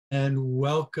and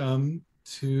welcome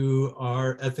to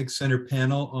our Ethics Center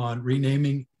panel on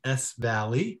renaming S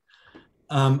Valley.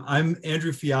 I'm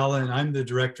Andrew Fiala, and I'm the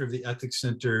director of the Ethics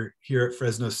Center here at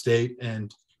Fresno State.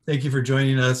 And thank you for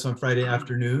joining us on Friday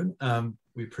afternoon.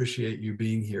 We appreciate you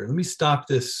being here. Let me stop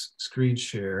this screen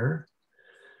share.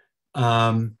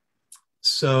 Hello and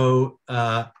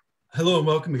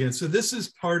welcome again. So this is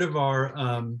part of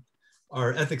our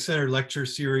Ethics Center lecture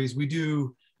series. We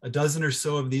do a dozen or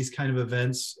so of these kind of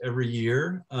events every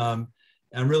year. I'm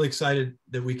really excited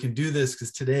that we can do this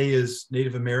because today is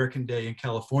Native American Day in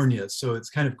California. So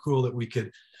it's kind of cool that we could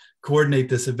coordinate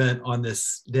this event on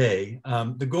this day.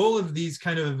 The goal of these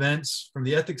kind of events from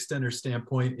the Ethics Center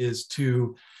standpoint is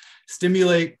to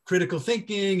stimulate critical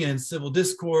thinking and civil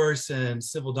discourse and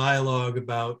civil dialogue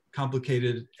about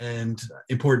complicated and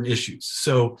important issues.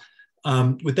 So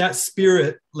with that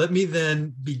spirit, let me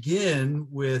then begin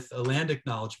with a land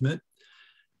acknowledgement.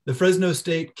 The Fresno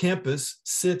State campus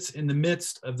sits in the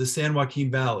midst of the San Joaquin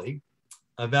Valley,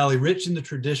 a valley rich in the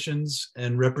traditions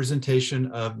and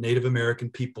representation of Native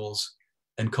American peoples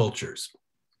and cultures.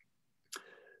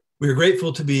 We are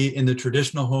grateful to be in the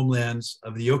traditional homelands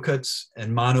of the Yokuts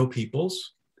and Mono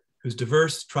peoples, whose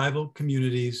diverse tribal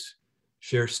communities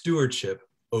share stewardship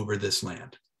over this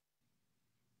land.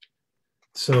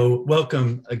 So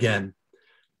welcome again.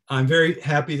 I'm very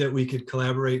happy that we could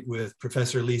collaborate with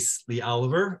Professor Lee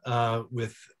Oliver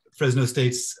with Fresno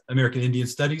State's American Indian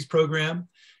Studies program.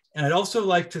 And I'd also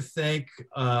like to thank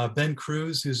Ben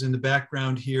Cruz, who's in the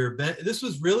background here. Ben, this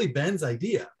was really Ben's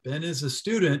idea. Ben is a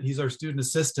student, he's our student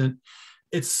assistant.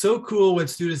 It's so cool when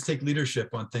students take leadership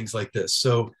on things like this.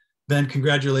 So Ben,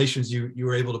 congratulations, you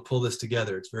were able to pull this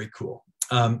together. It's very cool.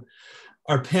 Our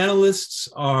panelists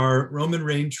are Roman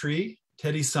Raintree,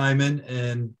 Teddy Simon,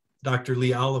 and Dr.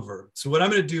 Lee Oliver. So what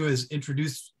I'm going to do is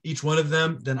introduce each one of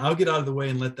them, then I'll get out of the way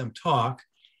and let them talk.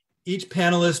 Each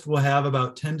panelist will have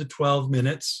about 10 to 12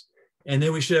 minutes, and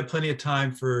then we should have plenty of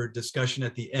time for discussion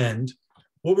at the end.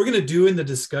 What we're going to do in the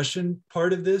discussion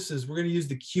part of this is we're going to use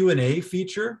the Q&A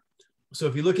feature. So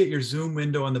if you look at your Zoom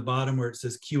window on the bottom where it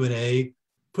says Q&A,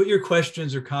 put your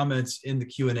questions or comments in the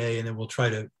Q&A, and then we'll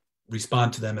try to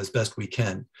respond to them as best we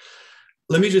can.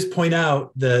 Let me just point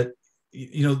out that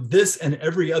this and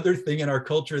every other thing in our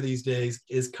culture these days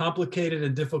is complicated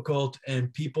and difficult,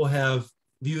 and people have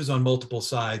views on multiple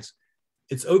sides.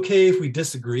 It's okay if we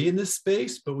disagree in this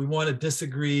space, but we want to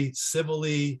disagree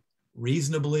civilly,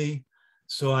 reasonably.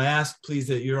 So I ask, please,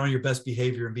 that you're on your best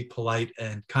behavior and be polite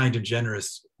and kind and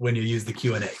generous when you use the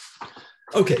Q&A.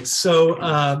 Okay, so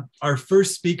our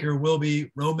first speaker will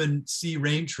be Roman C.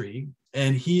 Raintree,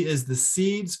 and he is the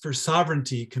Seeds for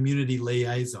Sovereignty Community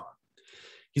Liaison.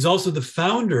 He's also the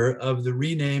founder of the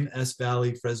Rename S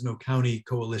Valley Fresno County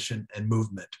Coalition and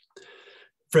Movement.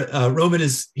 Roman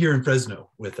is here in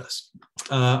Fresno with us.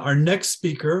 Our next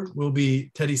speaker will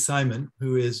be Teddy Simon,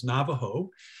 who is Navajo.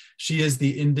 She is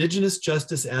the Indigenous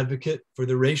Justice Advocate for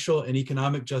the Racial and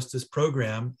Economic Justice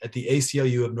Program at the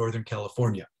ACLU of Northern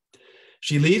California.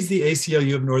 She leads the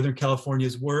ACLU of Northern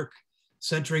California's work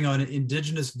centering on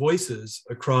Indigenous voices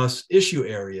across issue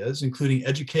areas, including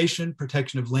education,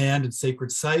 protection of land and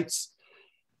sacred sites,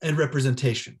 and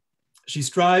representation. She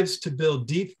strives to build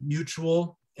deep,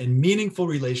 mutual, and meaningful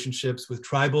relationships with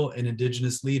tribal and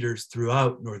Indigenous leaders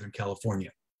throughout Northern California.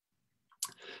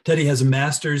 Teddy has a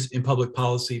master's in public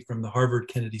policy from the Harvard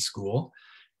Kennedy School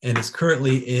and is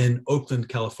currently in Oakland,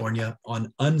 California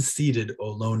on unceded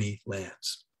Ohlone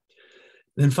lands.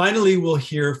 Then finally, we'll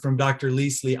hear from Dr.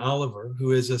 Lee Oliver,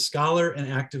 who is a scholar and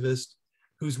activist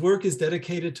whose work is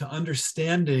dedicated to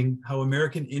understanding how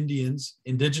American Indians,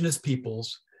 Indigenous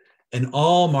peoples, and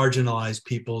all marginalized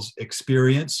peoples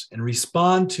experience and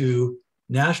respond to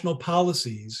national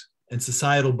policies and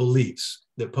societal beliefs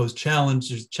that pose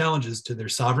challenges to their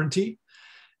sovereignty,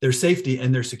 their safety,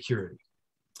 and their security.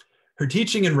 Her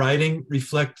teaching and writing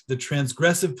reflect the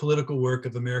transgressive political work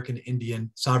of American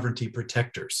Indian sovereignty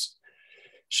protectors.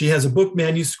 She has a book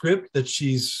manuscript that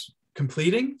she's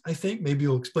completing, I think. Maybe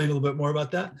you'll explain a little bit more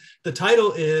about that. The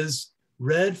title is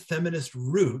Red Feminist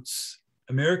Roots,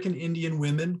 American Indian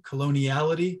Women,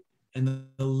 Coloniality, and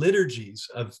the Liturgies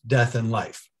of Death and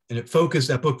Life. And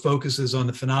that book focuses on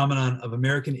the phenomenon of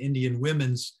American Indian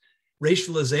women's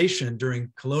racialization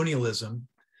during colonialism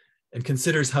and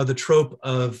considers how the trope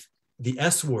of the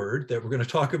S word that we're going to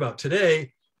talk about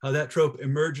today, how that trope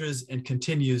emerges and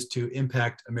continues to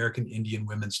impact American Indian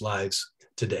women's lives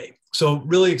today. So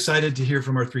really excited to hear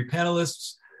from our three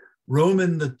panelists.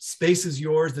 Roman, the space is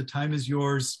yours, the time is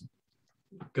yours.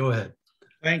 Go ahead.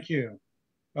 Thank you.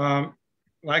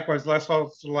 Likewise, let's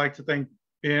also like to thank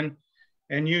Ben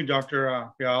and you, Dr.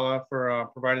 Fiala, for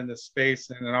providing this space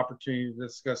and an opportunity to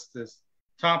discuss this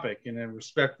topic in a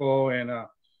respectful and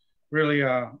really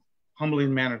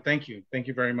humbling manner. Thank you. Thank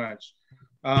you very much.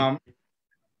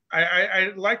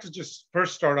 I'd like to just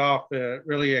first start off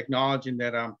really acknowledging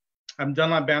that I'm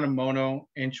Dunlap Bantamono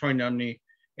and Choinumni,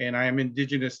 and I am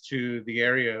indigenous to the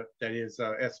area that is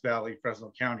S Valley,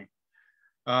 Fresno County.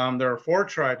 There are 4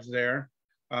 tribes there.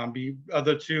 The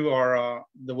other 2 are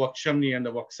the Wukchumni and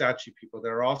the Waxahchie people that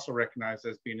are also recognized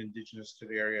as being indigenous to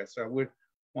the area. So I would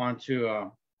want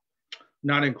to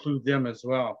not include them as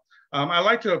well. I'd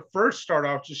like to first start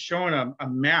off just showing a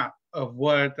map of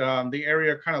what the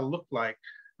area kind of looked like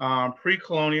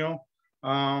pre-colonial,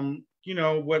 you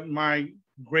know, what my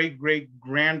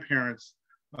great-great-grandparents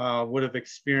would have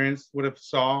experienced, would have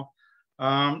saw.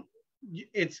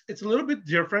 It's a little bit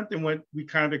different than what we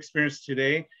kind of experience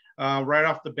today. Right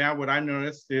off the bat, what I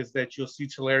noticed is that you'll see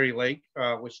Tulare Lake,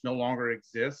 which no longer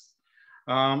exists.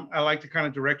 I like to kind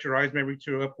of direct your eyes maybe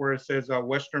to up where it says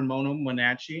Western Mono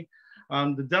Wenatchee.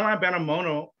 The Dunlap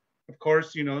Bantamono, of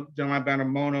course, you know, Dunlap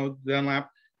Bantamono, Dunlap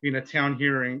being a town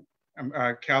here in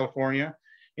California,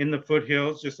 in the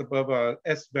foothills just above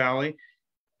S Valley.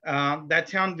 That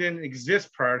town didn't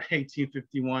exist prior to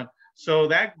 1851. So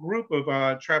that group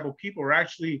of tribal people were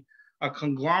actually a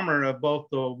conglomerate of both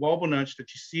the Wobunich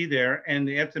that you see there and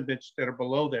the Etibench that are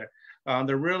below there.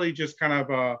 They're really just kind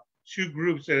of 2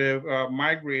 groups that have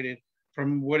migrated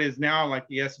from what is now like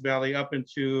the S Valley up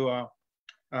into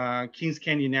Kings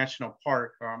Canyon National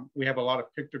Park. We have a lot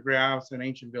of pictographs and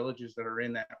ancient villages that are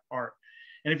in that park.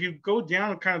 And if you go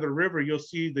down kind of the river, you'll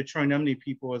see the Choinumni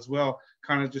people as well,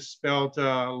 kind of just spelled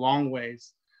long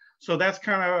ways. So that's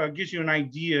kind of gives you an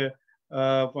idea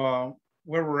of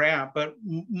where we're at. But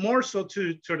more so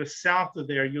to the south of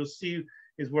there, you'll see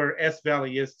is where S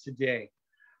Valley is today.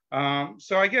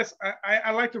 So I guess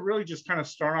I like to really just kind of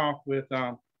start off with,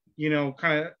 you know,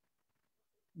 kind of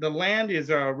the land is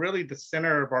really the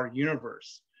center of our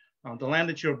universe. The land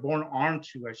that you're born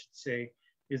onto, I should say,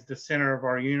 is the center of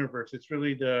our universe. It's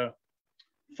really the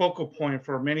focal point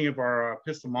for many of our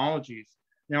epistemologies.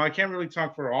 Now, I can't really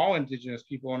talk for all indigenous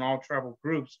people and all tribal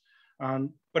groups,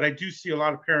 but I do see a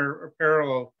lot of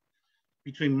parallel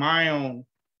between my own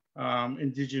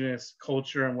indigenous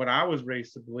culture and what I was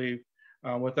raised to believe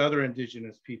with other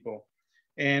indigenous people.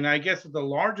 And I guess the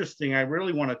largest thing I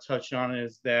really want to touch on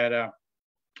is that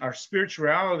our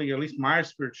spirituality, at least my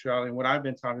spirituality and what I've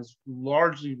been taught, is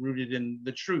largely rooted in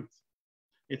the truth.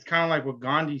 It's kind of like what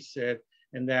Gandhi said,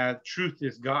 and that truth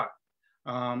is God.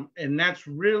 And that's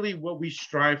really what we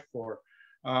strive for.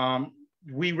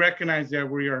 We recognize that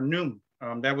we are Num.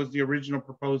 That was the original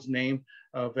proposed name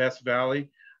of S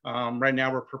Valley. Right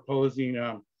now we're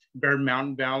proposing Bear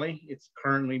Mountain Valley. It's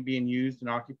currently being used and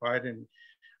occupied in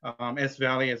S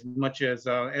Valley as much as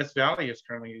S Valley is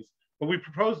currently used. But we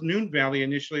proposed Noon Valley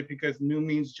initially because Noon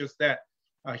means just that,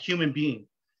 a human being.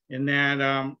 And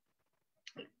that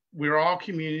we're all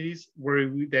communities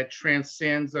that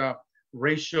transcends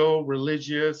racial,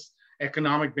 religious,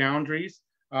 economic boundaries.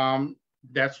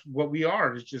 That's what we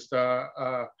are. It's just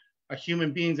a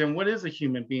human beings. And what is a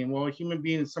human being? Well, a human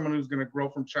being is someone who's going to grow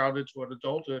from childhood to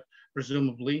adulthood,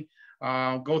 presumably,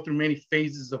 go through many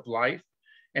phases of life.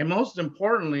 And most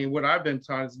importantly, what I've been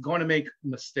taught is going to make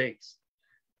mistakes.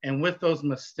 And with those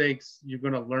mistakes, you're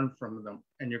going to learn from them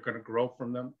and you're going to grow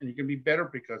from them and you can be better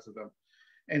because of them.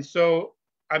 And so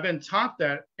I've been taught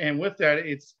that. And with that,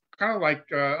 it's kind of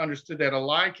like understood that a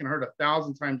lie can hurt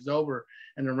 1,000 times over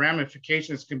and the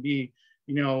ramifications can be,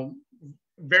 you know,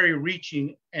 very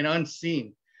reaching and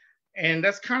unseen. And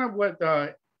that's kind of what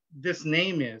this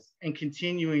name is, and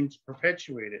continuing to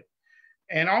perpetuate it.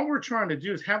 And all we're trying to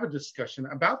do is have a discussion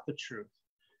about the truth,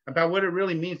 about what it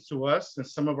really means to us and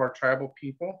some of our tribal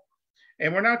people.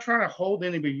 And we're not trying to hold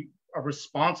anybody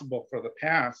responsible for the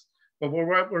past, but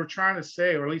what we're trying to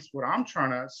say, or at least what I'm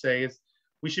trying to say, is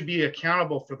we should be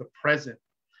accountable for the present.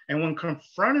 And when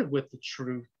confronted with the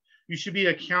truth, you should be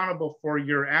accountable for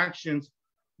your actions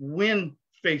when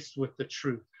faced with the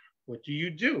truth. What do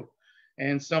you do?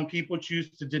 And some people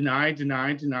choose to deny.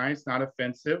 It's not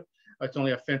offensive. It's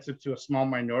only offensive to a small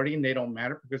minority and they don't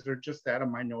matter because they're just that, a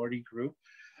minority group.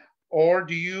 Or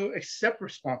do you accept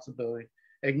responsibility,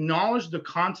 acknowledge the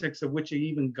context of which it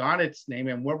even got its name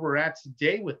and where we're at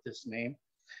today with this name?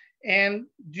 And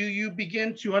do you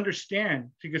begin to understand?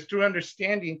 Because through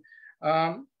understanding,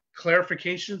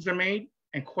 clarifications are made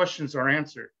and questions are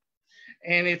answered.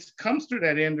 And it comes through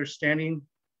that understanding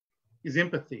is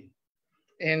empathy,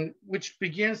 and which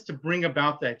begins to bring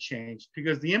about that change,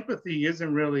 because the empathy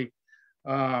isn't really,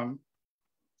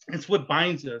 it's what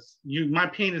binds us. My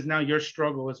pain is now your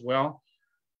struggle as well.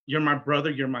 you're my brother,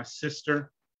 you're my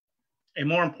sister. And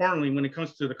more importantly, when it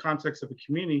comes to the context of a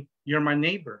community, you're my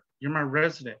neighbor, you're my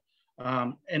resident.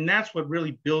 And that's what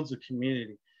really builds a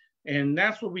community. And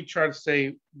that's what we try to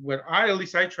say, at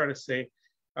least I try to say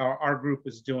our group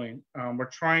is doing. We're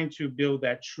trying to build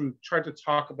that truth, try to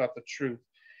talk about the truth.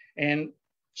 And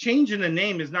changing the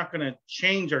name is not going to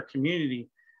change our community.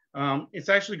 It's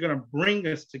actually going to bring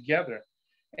us together.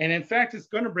 And in fact, it's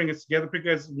going to bring us together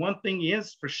because one thing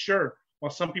is for sure,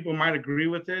 while some people might agree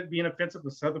with it being offensive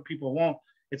and some other people won't,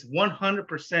 it's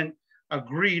 100%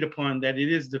 agreed upon that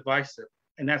it is divisive.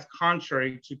 And that's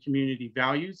contrary to community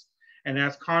values. And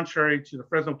that's contrary to the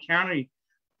Fresno County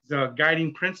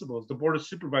guiding principles, the Board of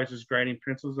Supervisors guiding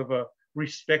principles of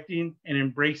respecting and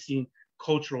embracing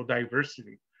cultural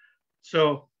diversity.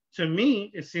 So to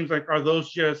me, it seems like, are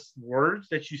those just words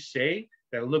that you say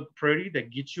that look pretty,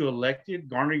 that get you elected,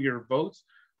 garner your votes?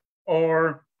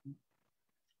 Or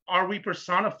are we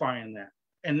personifying that?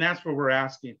 And that's what we're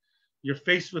asking. You're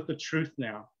faced with the truth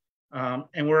now,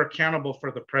 and we're accountable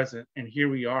for the present, and here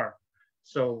we are.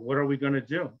 So what are we going to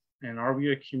do? And are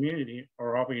we a community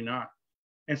or are we not?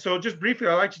 And so just briefly,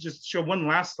 I'd like to just show one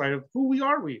last slide of who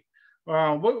are we?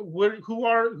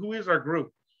 Who is our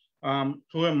group?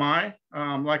 Who am I?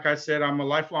 Like I said, I'm a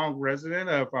lifelong resident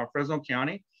of Fresno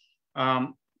County.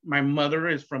 My mother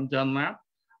is from Dunlap.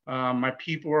 My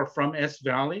people are from S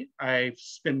Valley. I've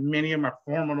spent many of my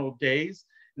formative days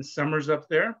and summers up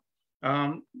there.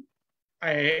 I'm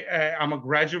a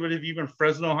graduate of even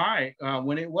Fresno High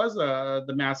when it was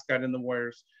the mascot and the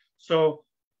Warriors. So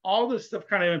all this stuff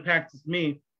kind of impacted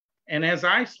me. And as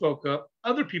I spoke up,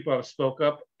 other people have spoke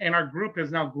up, and our group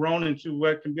has now grown into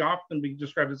what can often be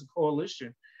described as a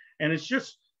coalition. And it's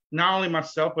just not only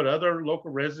myself, but other local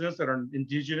residents that are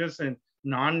indigenous and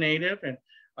non-native, and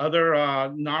other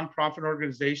nonprofit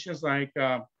organizations like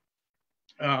the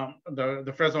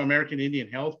Fresno American Indian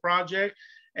Health Project.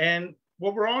 And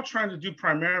what we're all trying to do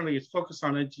primarily is focus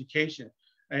on education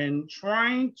and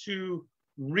trying to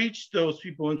reach those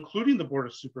people, including the Board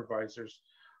of Supervisors,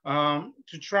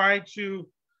 to try to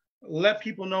let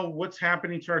people know what's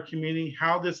happening to our community,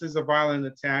 how this is a violent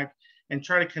attack, and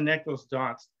try to connect those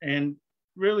dots and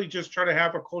really just try to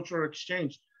have a cultural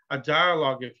exchange, a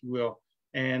dialogue, if you will,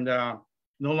 and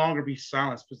no longer be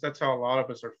silenced, because that's how a lot of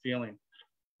us are feeling.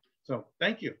 So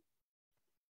thank you.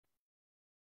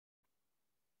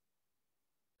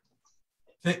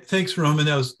 Thanks, Roman.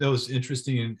 That was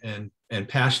interesting and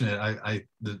passionate.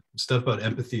 The stuff about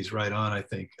empathy is right on, I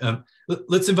think.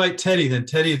 Let's invite Teddy then.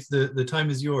 Teddy, the time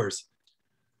is yours.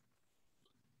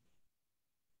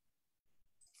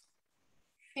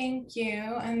 Thank you,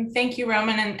 and thank you,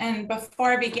 Roman. And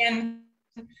before I begin,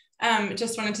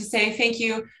 just wanted to say thank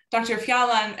you, Dr.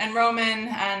 Fiala and Roman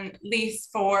and Lise,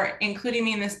 for including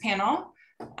me in this panel.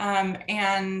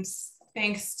 And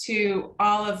thanks to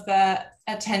all of the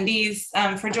attendees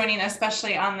for joining,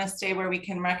 especially on this day where we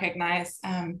can recognize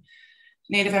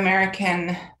Native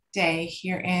American Day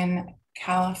here in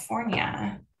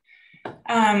California.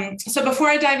 So before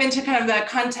I dive into kind of the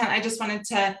content, I just wanted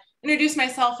to introduce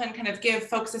myself and kind of give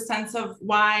folks a sense of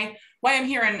why I'm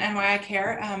here and why I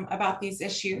care about these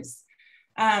issues.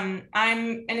 I'm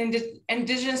an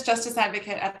Indigenous justice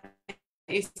advocate at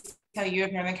the ACLU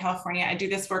of Northern California. I do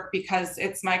this work because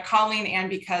it's my calling and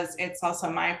because it's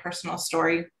also my personal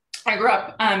story. I grew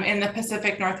up in the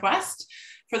Pacific Northwest.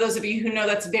 For those of you who know,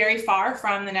 that's very far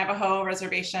from the Navajo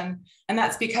reservation, and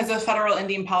that's because of federal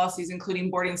Indian policies,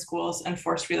 including boarding schools and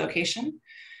forced relocation.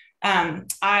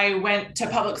 I went to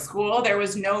public school. There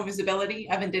was no visibility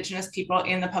of Indigenous people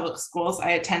in the public schools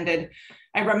I attended.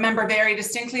 I remember very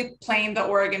distinctly playing the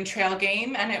Oregon Trail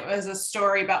game, and it was a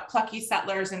story about plucky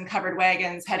settlers in covered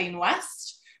wagons heading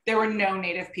west. There were no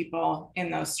Native people in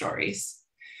those stories.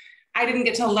 I didn't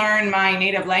get to learn my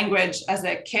Native language as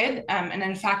a kid, and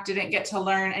in fact, didn't get to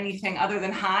learn anything other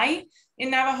than hi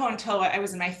in Navajo until I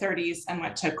was in my 30s and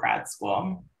went to grad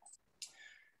school.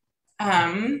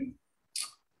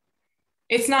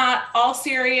 It's not all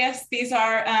serious. These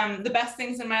are the best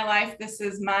things in my life. This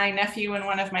is my nephew and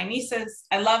one of my nieces.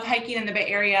 I love hiking in the Bay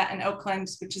Area and Oakland,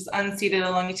 which is unceded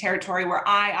Ohlone territory where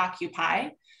I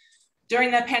occupy.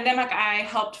 During the pandemic, I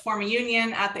helped form a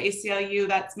union at the ACLU.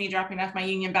 That's me dropping off my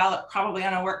union ballot, probably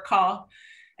on a work call.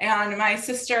 And my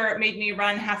sister made me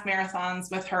run half marathons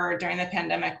with her during the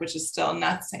pandemic, which is still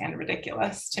nuts and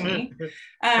ridiculous to me.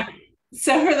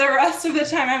 So for the rest of the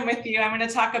time I'm with you, I'm going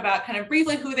to talk about kind of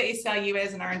briefly who the ACLU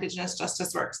is and our Indigenous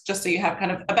justice works, just so you have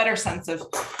kind of a better sense of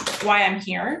why I'm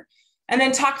here. And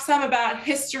then talk some about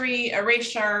history,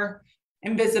 erasure,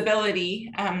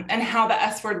 invisibility, and how the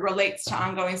S word relates to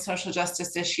ongoing social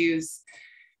justice issues.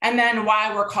 and then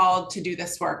why we're called to do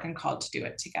this work and called to do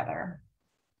it together.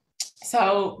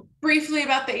 So briefly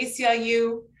about the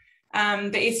ACLU. The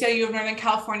ACLU of Northern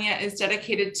California is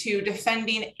dedicated to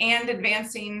defending and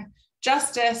advancing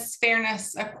justice,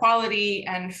 fairness, equality,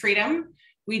 and freedom.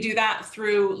 We do that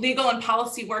through legal and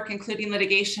policy work, including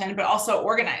litigation, but also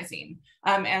organizing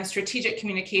and strategic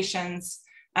communications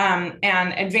and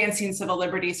advancing civil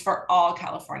liberties for all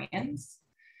Californians.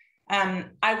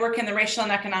 I work in the Racial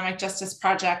and Economic Justice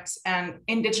Project, and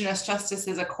Indigenous justice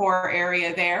is a core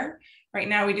area there. Right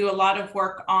now, we do a lot of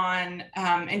work on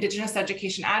Indigenous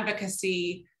education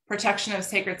advocacy, protection of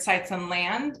sacred sites and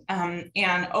land,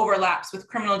 and overlaps with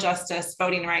criminal justice,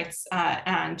 voting rights,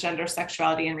 and gender,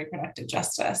 sexuality, and reproductive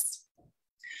justice.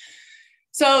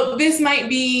 So this might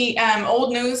be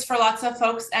old news for lots of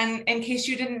folks, and in case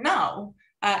you didn't know,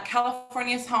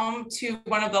 California is home to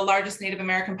one of the largest Native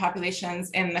American populations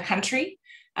in the country.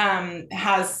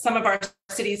 Some of our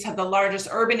cities have the largest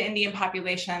urban Indian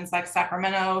populations, like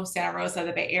Sacramento, Santa Rosa,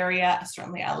 the Bay Area,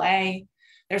 certainly LA.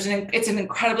 It's an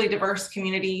incredibly diverse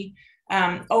community,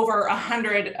 over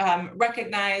 100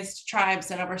 recognized tribes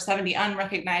and over 70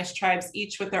 unrecognized tribes,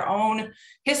 each with their own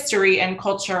history and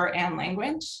culture and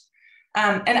language.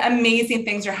 And amazing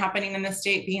things are happening in the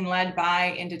state being led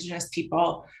by Indigenous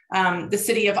people. The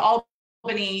city of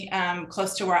Albany,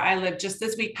 close to where I live, just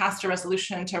this week passed a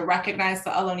resolution to recognize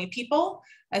the Ohlone people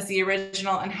as the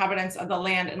original inhabitants of the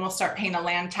land, and will start paying a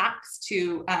land tax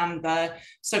to the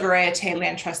Sogorea-Te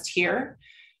Land Trust here.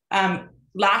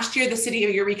 Last year, the city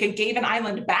of Eureka gave an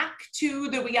island back to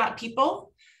the Wiyot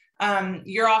people.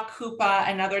 Yurok, Koopa,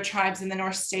 and other tribes in the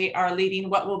North State are leading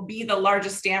what will be the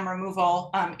largest dam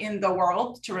removal in the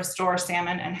world to restore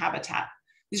salmon and habitat.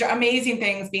 These are amazing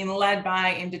things being led by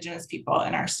Indigenous people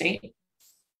in our state.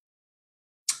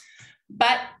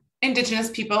 But Indigenous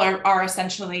people are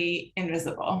essentially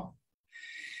invisible.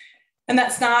 And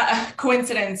that's not a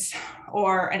coincidence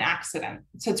or an accident.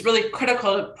 So it's really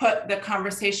critical to put the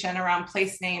conversation around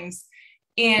place names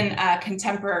in a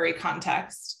contemporary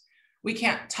context. We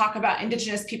can't talk about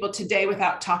Indigenous people today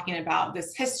without talking about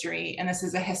this history, and this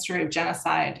is a history of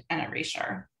genocide and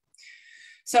erasure.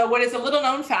 So what is a little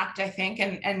known fact, I think,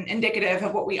 and indicative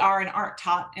of what we are and aren't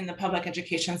taught in the public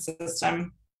education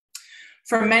system.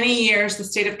 For many years, the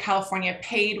state of California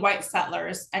paid white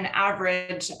settlers an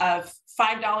average of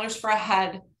 $5 for a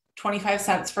head, 25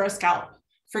 cents for a scalp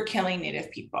for killing Native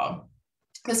people.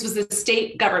 This was the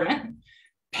state government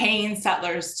paying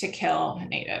settlers to kill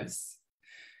Natives.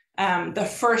 The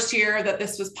first year that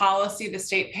this was policy, the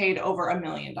state paid over $1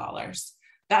 million.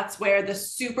 That's where the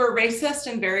super racist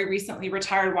and very recently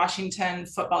retired Washington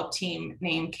football team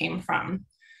name came from.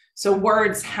 So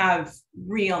words have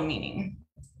real meaning.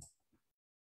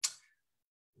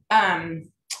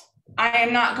 I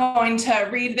am not going to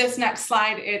read this next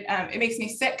slide. It makes me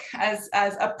sick as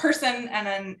a person and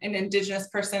an Indigenous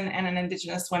person and an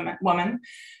Indigenous woman.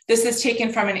 This is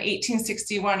taken from an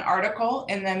 1861 article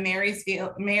in the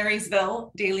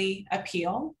Marysville Daily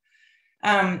Appeal.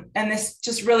 And this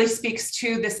just really speaks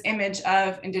to this image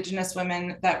of Indigenous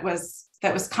women that was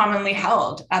commonly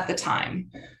held at the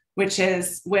time, which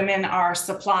is women are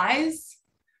supplies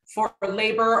for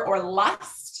labor or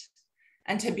lust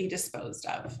and to be disposed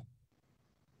of.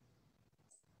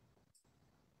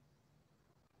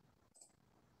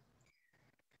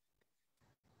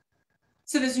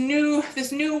 So this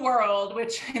new world,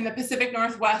 which in the Pacific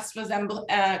Northwest was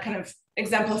kind of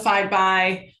exemplified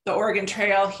by the Oregon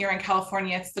Trail, here in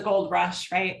California, it's the gold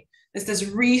rush, right? It's this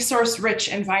resource-rich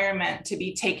environment to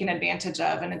be taken advantage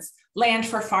of, and it's land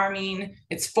for farming,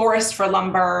 it's forest for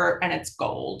lumber, and it's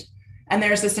gold. And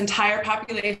there's this entire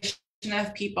population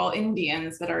of people,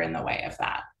 Indians, that are in the way of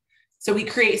that. So we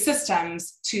create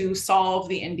systems to solve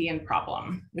the Indian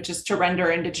problem, which is to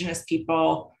render Indigenous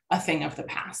people a thing of the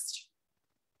past.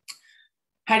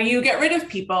 How do you get rid of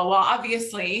people? Well,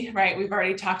 obviously, right, we've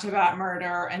already talked about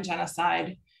murder and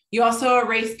genocide. You also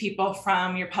erase people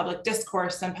from your public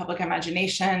discourse and public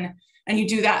imagination, and you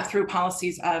do that through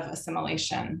policies of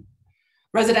assimilation.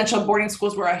 Residential boarding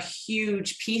schools were a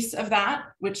huge piece of that,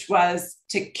 which was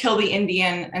to kill the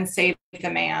Indian and save the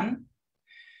man.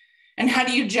 And how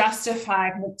do you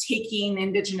justify taking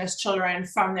Indigenous children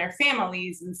from their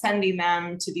families and sending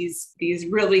them to these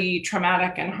really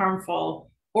traumatic and harmful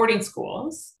boarding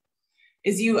schools?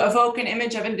 Is you evoke an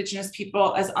image of Indigenous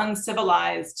people as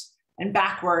uncivilized and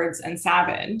backwards and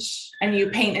savage, and you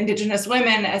paint Indigenous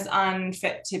women as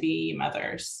unfit to be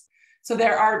mothers. So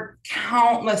there are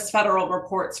countless federal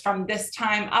reports from this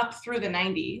time up through the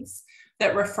 90s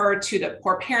that refer to the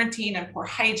poor parenting and poor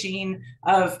hygiene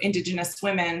of Indigenous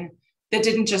women that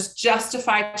didn't just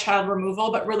justify child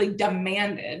removal, but really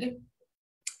demanded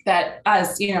that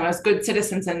as, you know, as good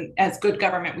citizens and as good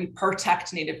government, we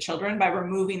protect Native children by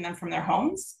removing them from their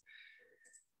homes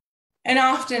and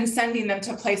often sending them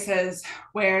to places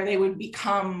where they would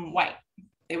become white.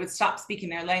 They would stop speaking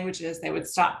their languages. They would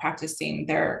stop practicing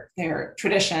their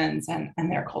traditions and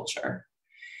their culture.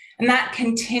 And that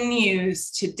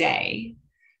continues today.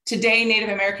 Today, Native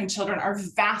American children are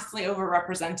vastly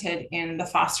overrepresented in the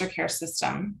foster care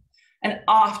system and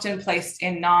often placed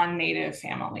in non-Native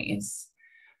families.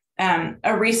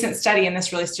 A recent study, and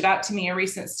this really stood out to me, a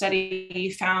recent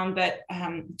study found that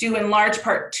due in large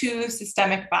part to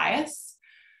systemic bias,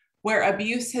 where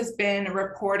abuse has been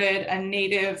reported, a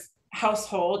Native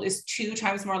household is 2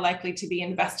 times more likely to be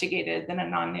investigated than a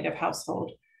non-Native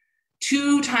household,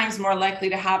 2 times more likely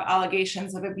to have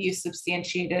allegations of abuse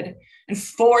substantiated, and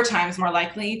 4 times more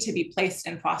likely to be placed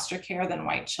in foster care than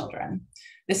white children.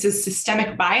 This is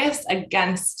systemic bias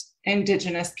against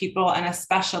Indigenous people and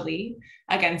especially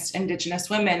against Indigenous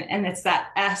women. And it's that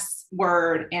S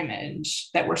word image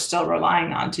that we're still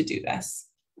relying on to do this.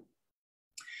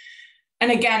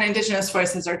 And again, Indigenous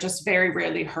voices are just very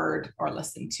rarely heard or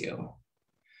listened to.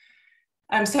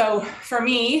 So for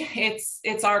me,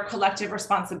 it's our collective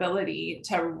responsibility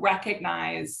to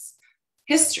recognize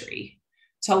history,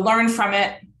 to learn from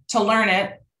it, to learn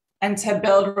it, and to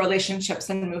build relationships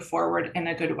and move forward in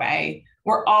a good way.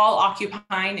 We're all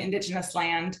occupying Indigenous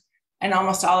land, and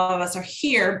almost all of us are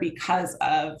here because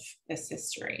of this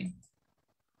history.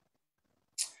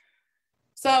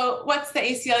 So what's the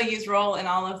ACLU's role in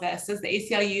all of this? As the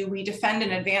ACLU, we defend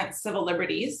and advance civil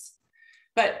liberties,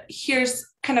 but here's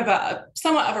kind of a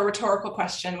somewhat of a rhetorical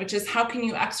question, which is how can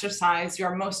you exercise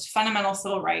your most fundamental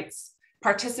civil rights,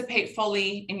 participate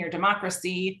fully in your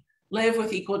democracy, live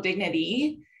with equal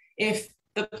dignity, if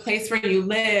the place where you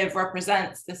live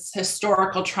represents this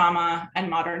historical trauma and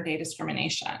modern day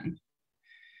discrimination?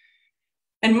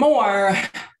 And more,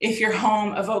 if your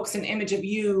home evokes an image of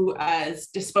you as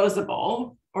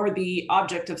disposable or the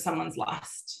object of someone's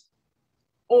lust,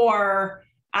 or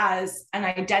as an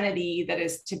identity that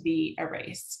is to be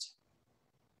erased.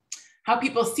 How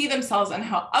people see themselves and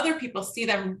how other people see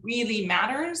them really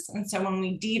matters. And so when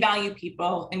we devalue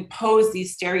people, impose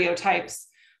these stereotypes,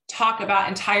 talk about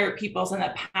entire peoples in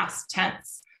the past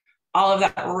tense, all of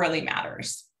that really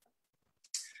matters.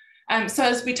 So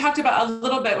as we talked about a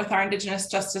little bit with our Indigenous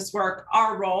justice work,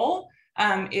 our role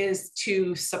is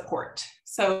to support.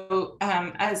 So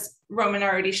as Roman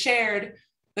already shared,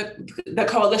 the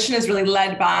coalition is really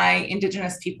led by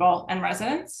Indigenous people and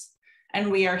residents.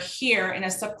 And we are here in a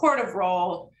supportive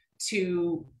role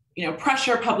to, you know,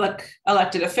 pressure public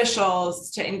elected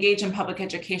officials to engage in public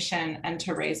education and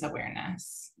to raise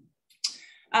awareness.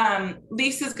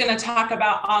 Lisa's going to talk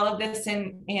about all of this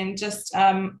in just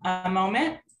a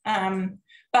moment.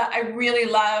 But I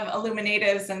really love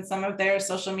Illuminatives and some of their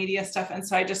social media stuff. And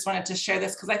so I just wanted to share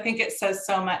this because I think it says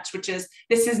so much, which is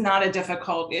this is not a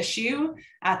difficult issue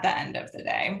at the end of the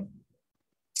day.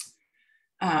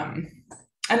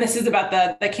 And this is about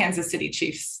the Kansas City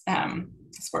Chiefs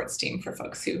sports team for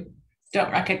folks who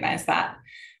don't recognize that.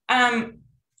 And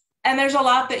there's a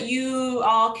lot that you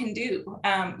all can do.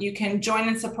 You can join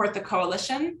and support the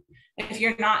coalition. If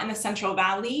you're not in the Central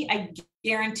Valley, I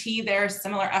guarantee there are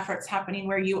similar efforts happening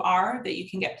where you are that you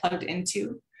can get plugged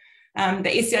into. The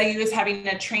ACLU is having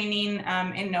a training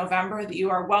in November that you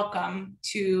are welcome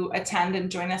to attend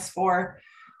and join us for.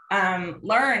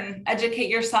 Learn, educate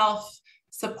yourself,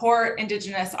 support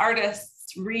Indigenous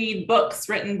artists, read books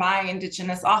written by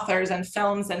Indigenous authors and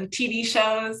films and TV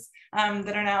shows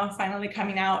that are now finally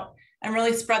coming out, and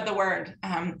really spread the word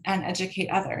and educate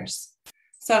others.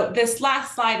 So this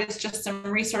last slide is just some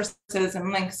resources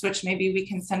and links, which maybe we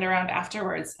can send around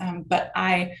afterwards. But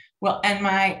I will end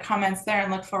my comments there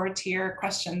and look forward to your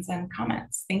questions and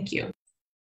comments. Thank you.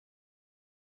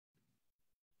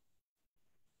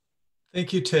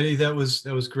 Thank you, Teddy. That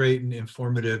was great and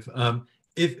informative.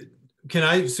 Can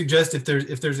I suggest if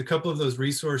there's a couple of those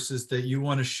resources that you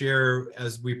want to share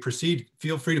as we proceed,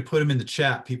 feel free to put them in the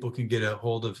chat. People can get a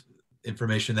hold of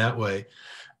information that way.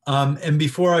 And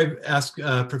before I ask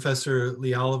Professor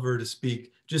Lee Oliver to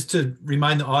speak, just to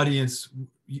remind the audience,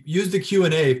 use the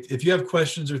Q&A. If you have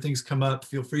questions or things come up,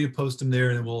 feel free to post them there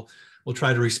and we'll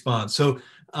try to respond. So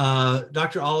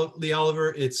Dr. Lee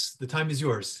Oliver, the time is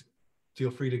yours. Feel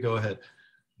free to go ahead.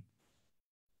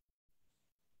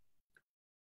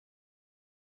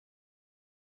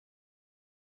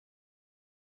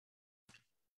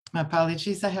 My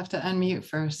apologies, I have to unmute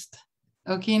first.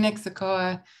 Oki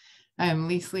Nixakoa. I am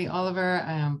Lee Oliver.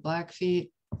 I am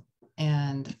Blackfeet,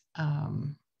 and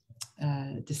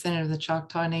descendant of the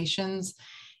Choctaw Nations.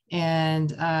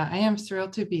 And I am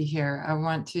thrilled to be here. I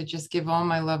want to just give all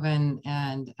my love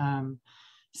and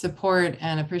support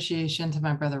and appreciation to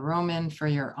my brother Roman for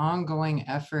your ongoing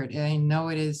effort. I know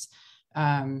it is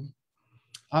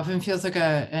often feels like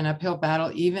an uphill battle,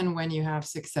 even when you have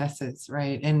successes,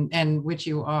 right? And which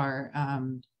you are,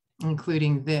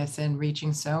 including this, and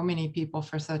reaching so many people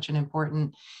for such an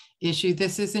important issue.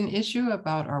 This is an issue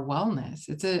about our wellness.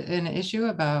 It's an issue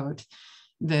about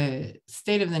the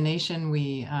state of the nation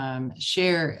we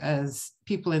share as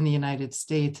people in the United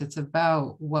States. It's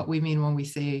about what we mean when we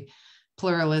say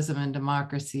pluralism and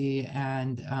democracy.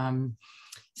 And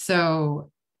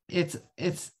so it's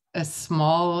a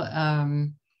small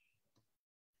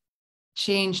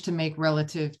change to make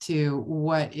relative to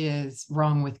what is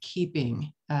wrong with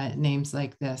keeping names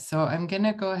like this. So I'm going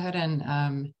to go ahead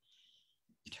and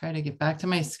try to get back to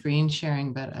my screen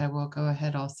sharing, but I will go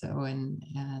ahead also and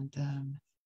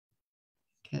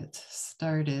get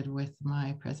started with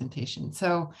my presentation.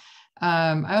 So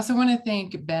I also want to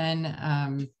thank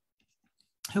Ben,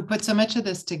 who put so much of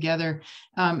this together.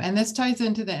 And this ties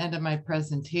into the end of my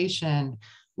presentation,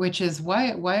 which is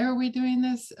why are we doing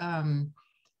this?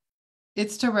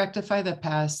 It's to rectify the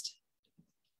past,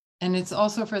 and it's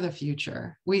also for the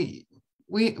future. We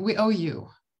owe you,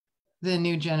 the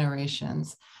new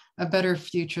generations, a better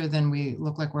future than we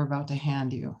look like we're about to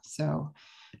hand you. So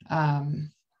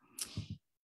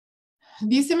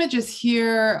these images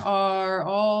here are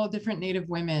all different Native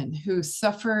women who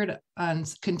suffered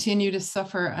and continue to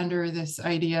suffer under this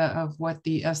idea of what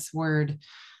the S word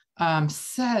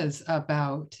says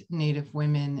about Native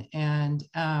women. And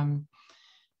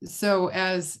so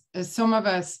as so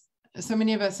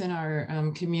many of us in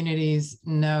our communities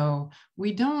know,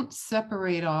 we don't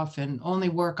separate off and only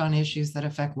work on issues that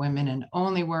affect women and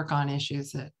only work on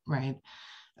issues that, right,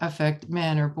 affect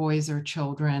men or boys or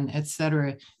children, et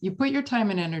cetera. You put your time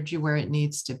and energy where it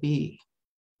needs to be.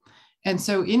 And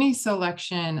so any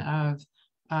selection of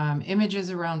images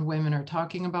around women or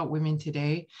talking about women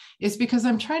today is because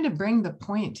I'm trying to bring the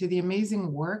point to the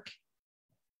amazing work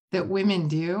that women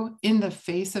do in the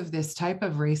face of this type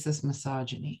of racist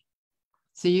misogyny.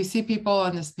 So you see people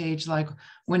on this page like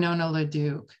Winona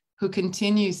LaDuke, who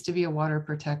continues to be a water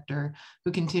protector,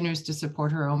 who continues to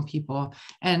support her own people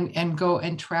and go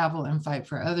and travel and fight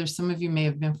for others. Some of you may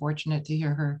have been fortunate to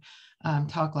hear her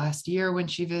talk last year when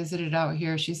she visited out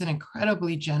here. She's an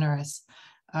incredibly generous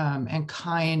and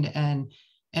kind and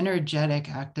energetic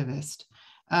activist.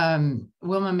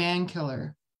 Wilma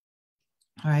Mankiller,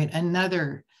 all right,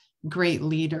 another great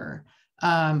leader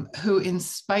who, in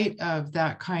spite of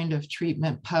that kind of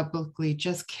treatment publicly,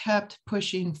 just kept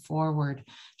pushing forward.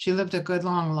 She lived a good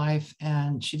long life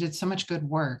and she did so much good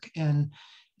work in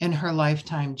her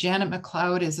lifetime. Janet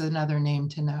McLeod is another name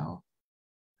to know,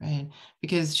 right?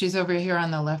 Because she's over here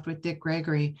on the left with Dick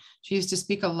Gregory. She used to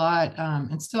speak a lot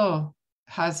and still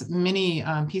has many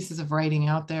pieces of writing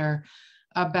out there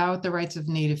about the rights of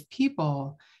Native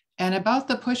people and about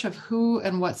the push of who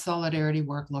and what solidarity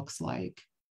work looks like,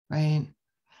 right?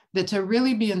 That to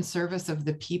really be in service of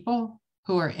the people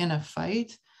who are in a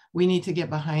fight, we need to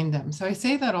get behind them. So I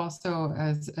say that also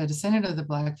as a descendant of the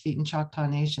Blackfeet and Choctaw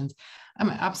Nations. I'm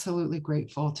absolutely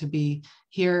grateful to be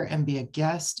here and be a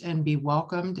guest and be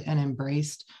welcomed and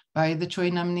embraced by the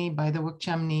Choi-Numni, by the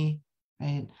Wuk-Chumni,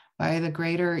 right? By the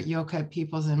greater Yokup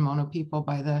peoples and Mono people,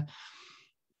 by the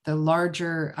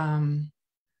larger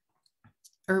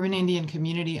urban Indian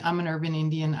community. I'm an urban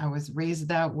Indian. I was raised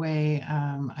that way.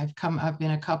 I've come up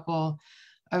in a couple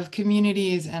of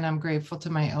communities and I'm grateful to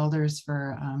my elders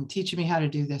for teaching me how to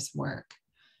do this work.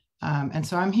 And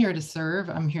so I'm here to serve,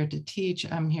 I'm here to teach,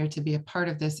 I'm here to be a part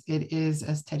of this. It is,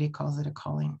 as Teddy calls it, a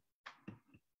calling.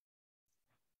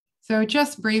 So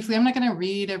just briefly, I'm not going to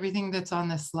read everything that's on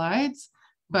the slides,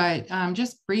 but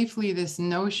just briefly, this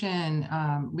notion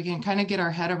we can kind of get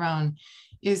our head around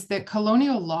is that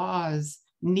colonial laws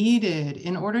needed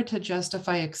in order to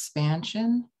justify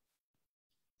expansion,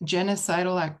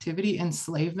 genocidal activity,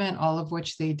 enslavement, all of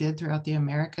which they did throughout the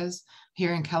Americas,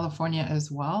 here in California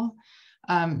as well.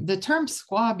 The term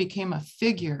squaw became a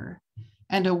figure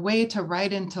and a way to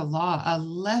write into law a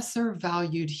lesser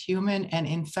valued human and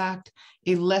in fact,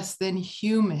 a less than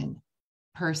human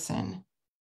person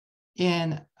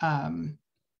in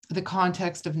the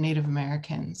context of Native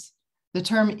Americans. The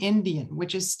term Indian,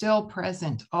 which is still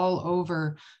present all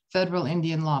over federal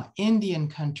Indian law, Indian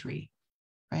country,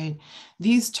 right?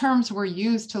 These terms were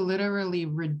used to literally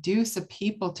reduce a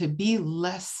people to be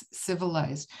less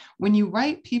civilized. When you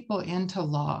write people into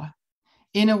law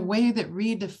in a way that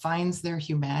redefines their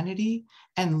humanity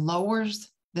and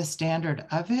lowers the standard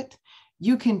of it,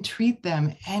 you can treat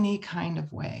them any kind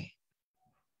of way.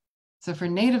 So for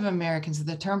Native Americans,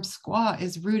 the term squaw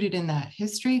is rooted in that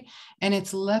history, and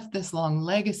it's left this long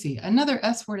legacy. Another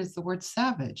S word is the word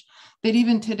savage, that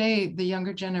even today, the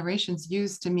younger generations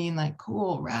use to mean like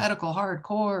cool, radical,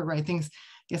 hardcore, right? Things,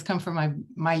 I guess, come from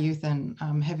my youth and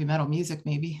heavy metal music,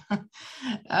 maybe.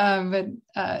 But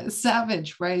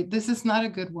savage, right? This is not a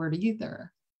good word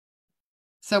either.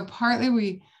 So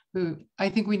partly I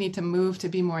think we need to move to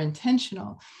be more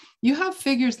intentional. You have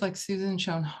figures like Susan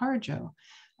Shown Harjo,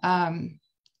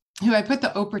 who I put the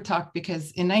Oprah talk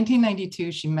because in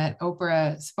 1992, she met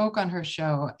Oprah, spoke on her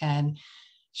show, and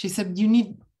she said,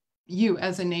 you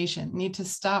as a nation need to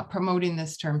stop promoting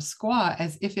this term squaw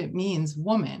as if it means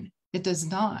woman. It does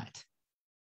not.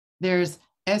 There's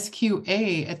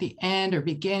SQA at the end or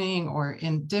beginning or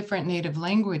in different Native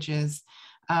languages.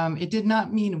 It did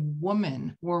not mean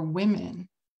woman or women,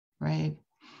 right?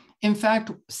 In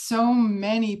fact, so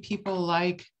many people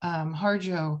like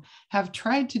Harjo have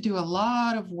tried to do a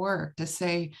lot of work to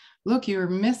say, look, you're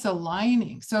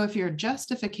misaligning. So if your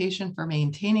justification for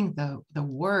maintaining the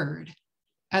word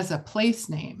as a place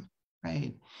name,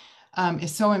 right,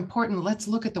 is so important, let's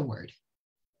look at the word,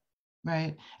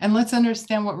 right? And let's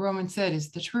understand what Roman said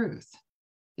is the truth.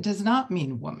 It does not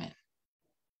mean woman.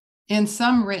 In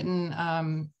some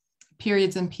written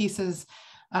periods and pieces,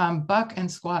 buck and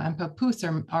squaw and papoose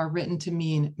are written to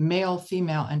mean male,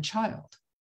 female, and child.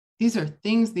 These are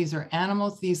things, these are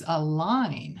animals, these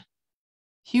align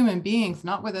human beings,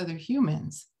 not with other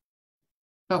humans,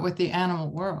 but with the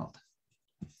animal world.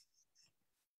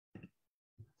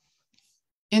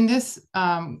 In this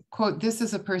quote, this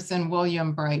is a person,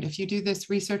 William Bright. If you do this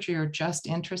research or you're just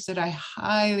interested, I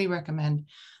highly recommend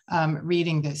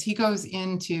reading this. He goes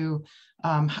into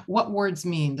what words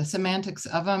mean, the semantics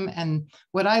of them. And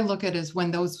what I look at is when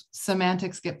those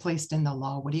semantics get placed in the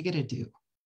law, what are you going to do?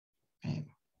 Right.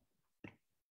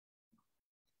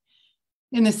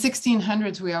 In the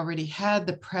 1600s, we already had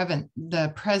the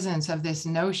presence of this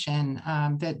notion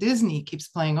that Disney keeps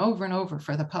playing over and over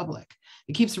for the public.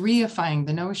 It keeps reifying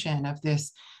the notion of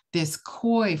this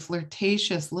coy,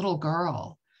 flirtatious little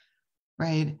girl,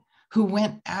 right, who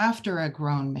went after a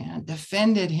grown man,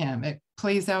 defended him. It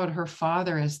plays out her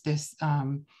father as this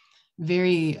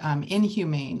very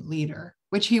inhumane leader,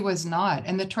 which he was not.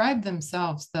 And the tribe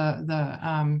themselves,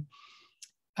 the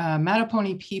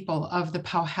Mattaponi people of the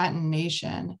Powhatan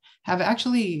Nation have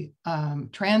actually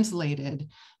translated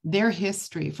their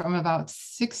history from about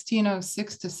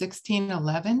 1606 to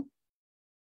 1611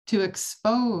 to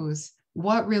expose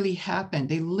what really happened.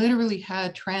 They literally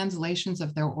had translations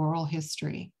of their oral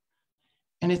history.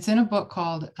 And it's in a book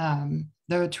called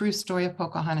The True Story of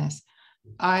Pocahontas.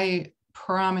 I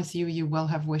promise you, you will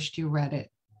have wished you read it.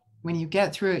 When you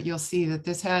get through it, you'll see that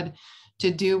this had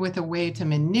to do with a way to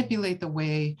manipulate the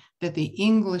way that the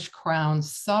English crown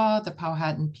saw the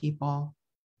Powhatan people,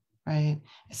 right?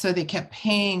 So they kept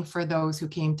paying for those who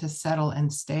came to settle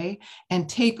and stay and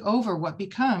take over what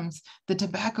becomes the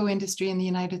tobacco industry in the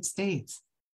United States.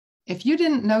 If you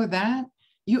didn't know that,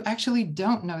 you actually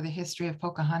don't know the history of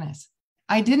Pocahontas.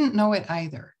 I didn't know it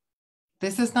either.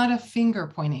 This is not a finger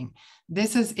pointing.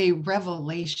 This is a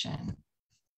revelation.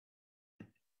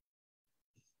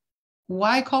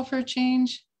 Why call for a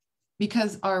change?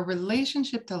 Because our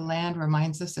relationship to land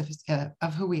reminds us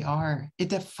of who we are. It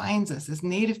defines us as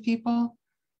Native people,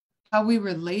 how we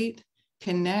relate,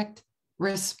 connect,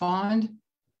 respond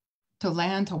to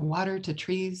land, to water, to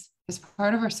trees is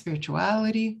part of our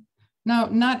spirituality. Now,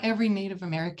 not every Native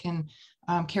American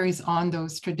carries on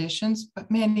those traditions,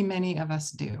 but many, many of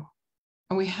us do.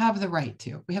 And we have the right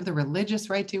to. We have the religious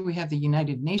right to. We have the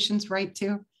United Nations right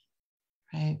to,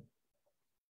 right?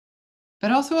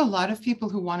 But also a lot of people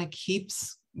who want to keep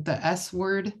the S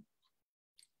word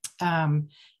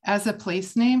as a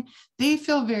place name, they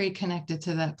feel very connected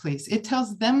to that place. It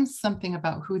tells them something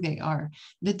about who they are.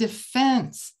 The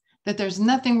defense that there's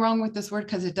nothing wrong with this word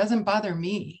because it doesn't bother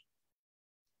me,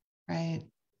 right?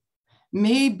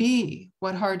 Maybe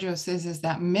what Harjo says is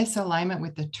that misalignment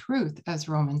with the truth, as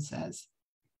Roman says.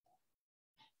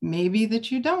 Maybe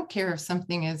that you don't care if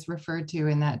something is referred to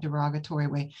in that derogatory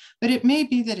way, but it may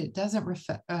be that it doesn't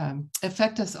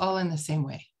affect us all in the same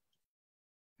way,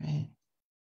 right?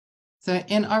 So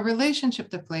in our relationship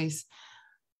to place,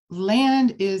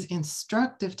 land is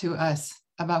instructive to us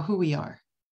about who we are.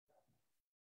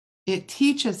 It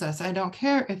teaches us. I don't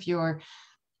care if you're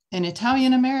an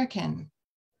Italian American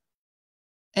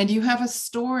and you have a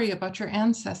story about your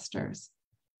ancestors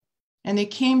and they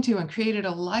came to and created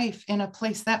a life in a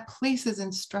place. That place is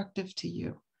instructive to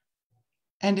you.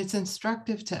 And it's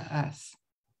instructive to us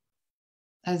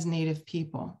as Native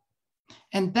people.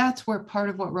 And that's where part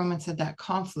of what Roman said, that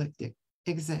conflict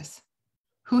exists.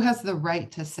 Who has the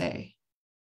right to say?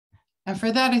 And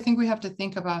for that, I think we have to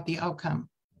think about the outcome.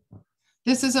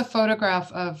 This is a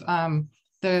photograph of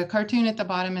the cartoon at the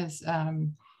bottom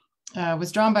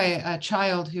was drawn by a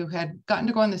child who had gotten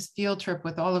to go on this field trip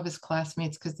with all of his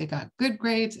classmates because they got good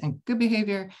grades and good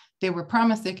behavior. They were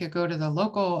promised they could go to the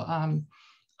local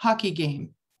hockey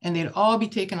game and they'd all be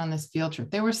taken on this field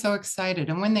trip. They were so excited.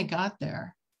 And when they got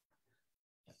there,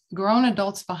 grown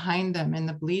adults behind them in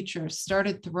the bleachers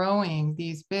started throwing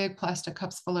these big plastic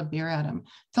cups full of beer at him,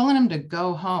 telling him to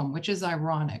go home, which is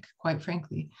ironic, quite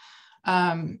frankly.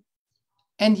 And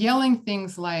yelling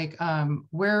things like,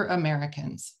 we're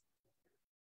Americans,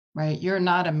 right? You're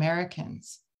not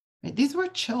Americans. Right? These were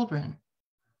children.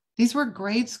 These were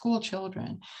grade school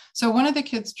children. So one of the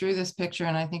kids drew this picture,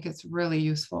 and I think it's really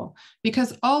useful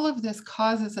because all of this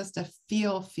causes us to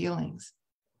feel feelings,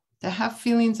 to have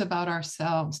feelings about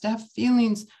ourselves, to have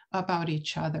feelings about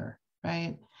each other,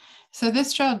 right? So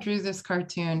this child drew this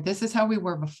cartoon. This is how we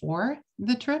were before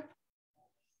the trip.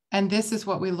 And this is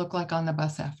what we look like on the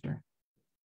bus after.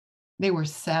 They were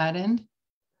saddened.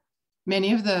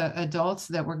 Many of the adults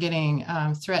that were getting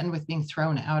threatened with being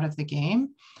thrown out of the game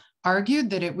argued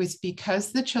that it was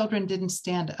because the children didn't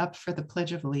stand up for the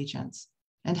Pledge of Allegiance.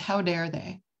 And how dare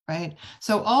they, right?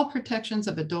 So all protections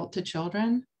of adult to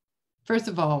children, first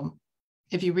of all,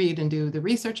 if you read and do the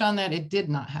research on that, it did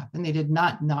not happen. They did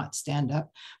not stand up,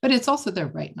 but it's also their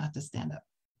right not to stand up.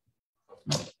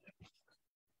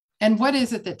 And what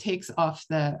is it that takes off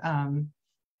the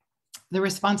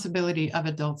responsibility of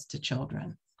adults to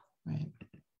children, right?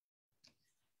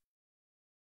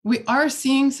 We are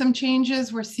seeing some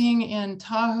changes. We're seeing in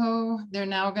Tahoe, they're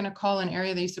now going to call an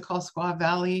area they used to call Squaw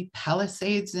Valley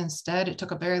Palisades instead. It took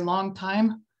a very long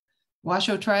time.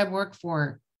 Washoe tribe worked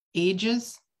for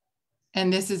ages.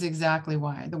 And this is exactly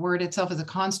why. The word itself is a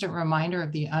constant reminder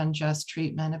of the unjust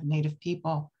treatment of Native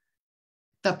people.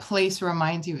 The place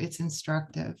reminds you, it's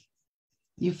instructive.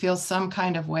 You feel some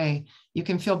kind of way. You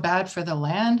can feel bad for the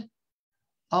land,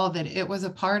 all that it was a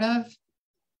part of,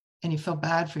 and you feel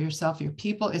bad for yourself, your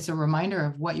people. It's a reminder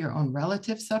of what your own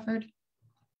relatives suffered.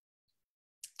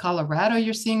 Colorado,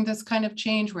 you're seeing this kind of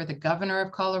change where the governor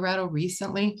of Colorado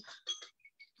recently,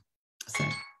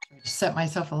 sorry, set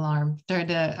myself alarm.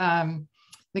 The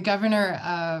governor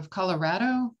of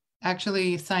Colorado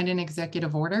actually signed an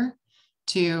executive order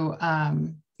to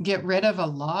get rid of a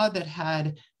law that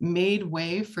had made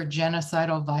way for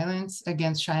genocidal violence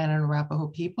against Cheyenne and Arapaho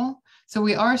people. So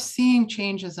we are seeing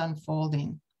changes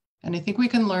unfolding, and I think we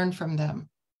can learn from them,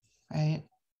 right?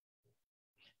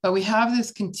 But we have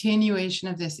this continuation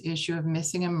of this issue of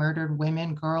missing and murdered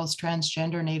women, girls,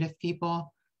 transgender Native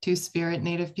people, Two-Spirit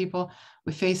Native people.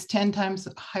 We face 10 times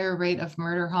higher rate of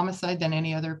murder, homicide than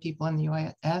any other people in the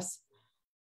US.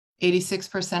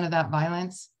 86% of that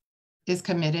violence is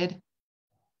committed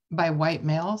by white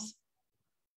males.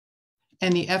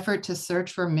 And the effort to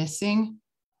search for missing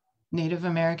Native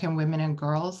American women and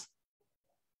girls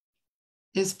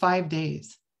is 5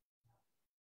 days.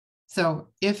 So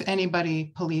if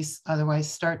anybody, police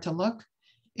otherwise start to look,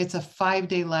 it's a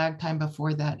 5-day lag time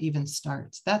before that even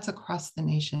starts. That's across the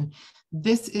nation.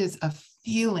 This is a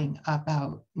feeling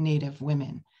about Native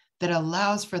women that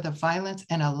allows for the violence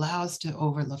and allows to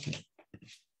overlook it.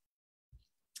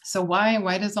 So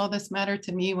why does all this matter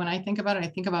to me? When I think about it, I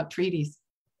think about treaties.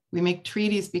 We make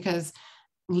treaties because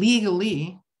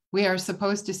legally we are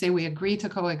supposed to say we agree to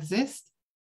coexist,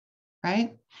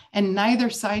 right? And neither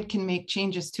side can make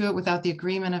changes to it without the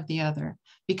agreement of the other,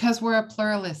 because we're a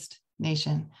pluralist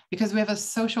nation, because we have a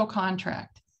social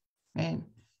contract, right?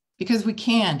 Because we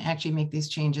can actually make these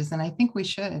changes, and I think we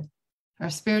should. Our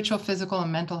spiritual, physical,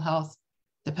 and mental health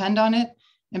depend on it,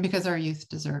 and because our youth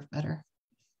deserve better.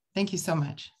 Thank you so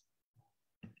much.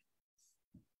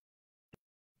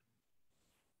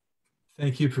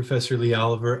 Thank you, Professor Lee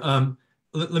Oliver.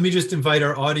 Let me just invite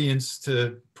our audience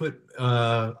to put,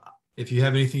 if you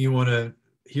have anything you want to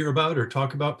hear about or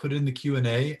talk about, put it in the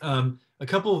Q&A. A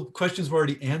couple of questions were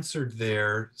already answered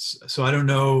there. So I don't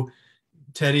know,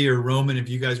 Teddy or Roman, if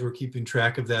you guys were keeping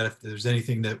track of that, if there's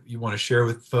anything that you want to share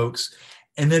with folks.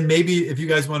 And then maybe if you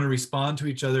guys want to respond to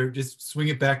each other, just swing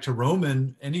it back to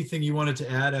Roman. Anything you wanted to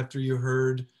add after you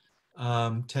heard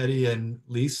Teddy and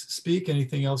Lise speak?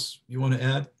 Anything else you want to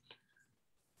add?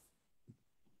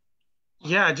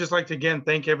 Yeah, I'd just like to again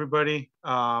thank everybody.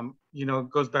 You know, it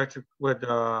goes back to what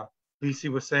Lise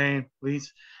was saying.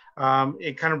 Lise,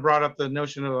 it kind of brought up the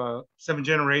notion of 7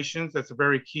 generations. That's a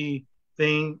very key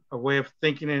thing, a way of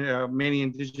thinking in many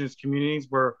indigenous communities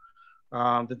where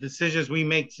the decisions we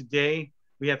make today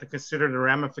we have to consider the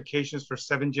ramifications for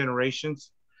 7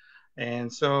 generations.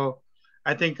 And so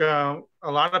I think a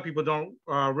lot of people don't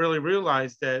really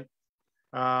realize that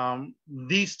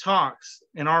these talks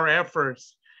and our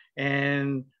efforts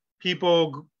and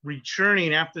people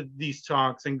returning after these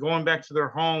talks and going back to their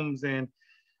homes and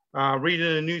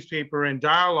reading the newspaper and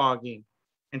dialoguing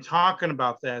and talking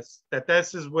about this,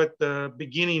 this is what the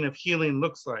beginning of healing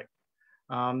looks like.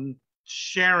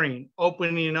 Sharing,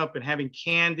 opening up, and having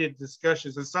candid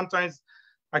discussions. And sometimes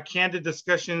a candid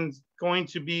discussion is going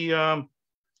to be, a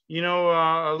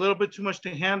little bit too much to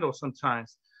handle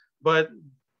sometimes. But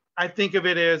I think of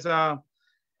it as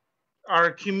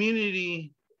our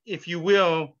community, if you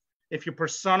will, if you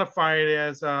personify it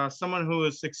as someone who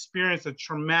has experienced a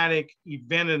traumatic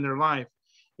event in their life,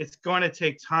 it's going to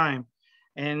take time.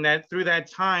 And that through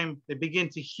that time, they begin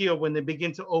to heal when they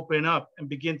begin to open up and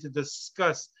begin to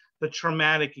discuss the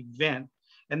traumatic event.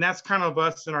 And that's kind of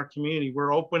us in our community.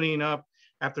 We're opening up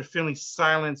after feeling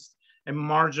silenced and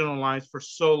marginalized for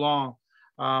so long,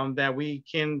 that we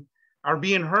are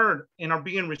being heard and are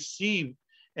being received.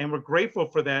 And we're grateful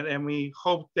for that. And we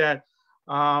hope that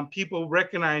people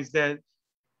recognize that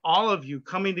all of you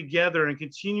coming together and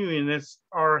continuing this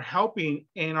are helping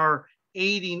and are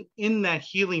aiding in that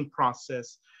healing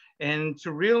process, and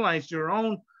to realize your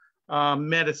own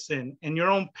medicine and your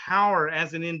own power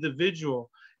as an individual.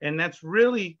 And that's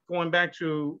really going back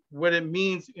to what it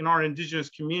means in our Indigenous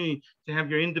community to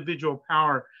have your individual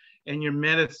power and your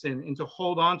medicine, and to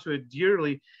hold on to it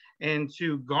dearly and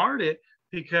to guard it,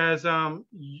 because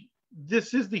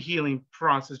this is the healing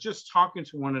process, just talking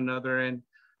to one another. And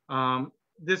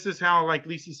this is how, like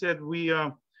Lisi said, we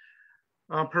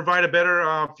provide a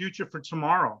better future for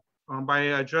tomorrow by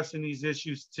addressing these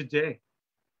issues today.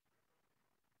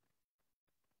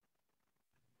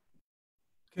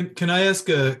 Can I ask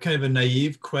a kind of a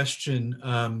naive question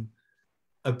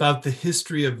about the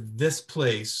history of this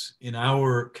place in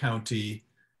our county?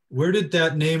 Where did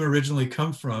that name originally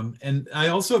come from? And I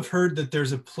also have heard that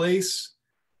there's a place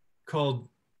called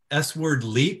S-word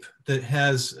Leap that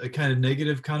has a kind of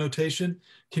negative connotation.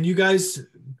 Can you guys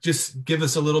just give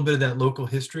us a little bit of that local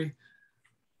history?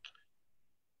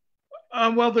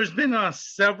 Well, there's been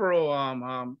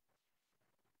several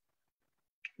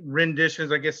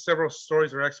renditions, I guess, several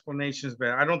stories or explanations, but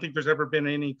I don't think there's ever been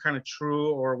any kind of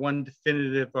true or one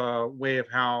definitive way of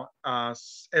how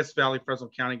S Valley, Fresno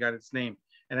County got its name.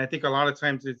 And I think a lot of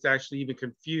times it's actually even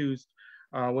confused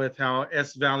with how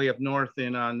S Valley up north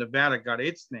in Nevada got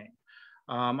its name.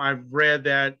 I've read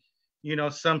that,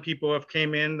 some people have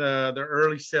came in, the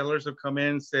early settlers have come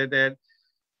in and said that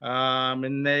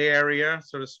in the area,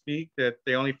 so to speak, that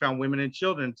they only found women and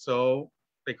children, so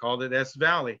they called it S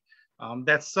Valley.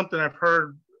 That's something I've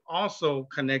heard also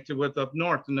connected with up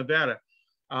north in Nevada.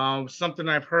 Something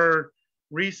I've heard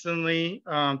recently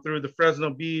through the Fresno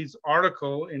Bee's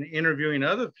article and interviewing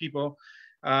other people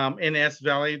in S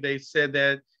Valley. They said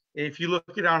that if you look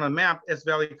it on a map, S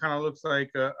Valley kind of looks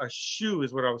like a shoe,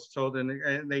 is what I was told.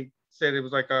 And they said it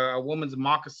was like a woman's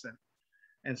moccasin.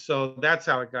 And so that's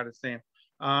how it got its name.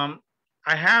 I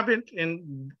haven't,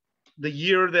 in the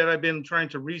year that I've been trying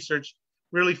to research,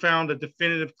 really found a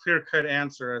definitive, clear-cut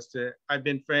answer as to, I've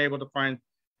been able to find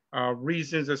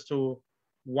reasons as to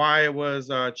why it was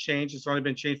changed. It's only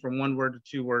been changed from 1 word to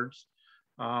 2 words,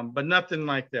 but nothing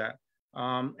like that.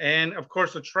 And of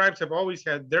course, the tribes have always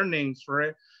had their names for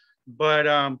it, but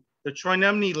the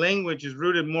Choinamni language is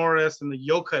rooted more or less in the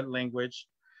Yokut language,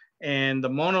 and the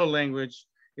Mono language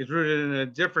is rooted in a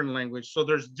different language. So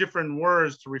there's different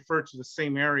words to refer to the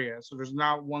same area. So there's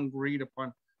not one agreed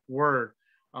upon word,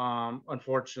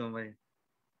 unfortunately.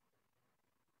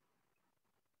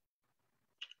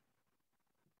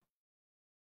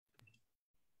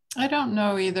 I don't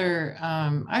know either.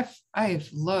 I've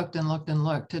looked and looked and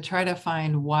looked to try to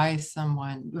find why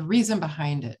the reason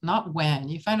behind it, not when.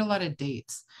 You find a lot of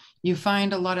dates. You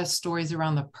find a lot of stories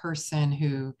around the person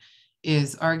who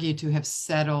is argued to have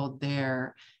settled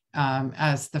there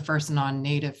as the first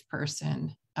non-native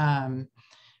person.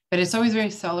 But it's always very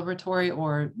celebratory,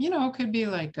 or, it could be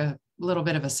like a little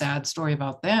bit of a sad story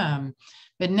about them,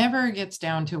 but never gets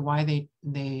down to why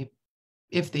they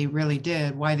if they really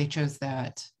did, why they chose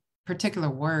that particular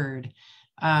word.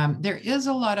 There is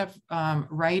a lot of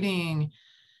writing,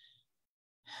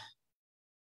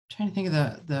 I'm trying to think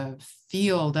of the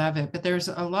field of it, but there's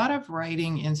a lot of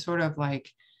writing in sort of like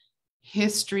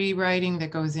history writing that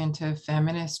goes into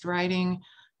feminist writing,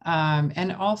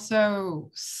 and also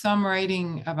some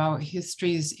writing about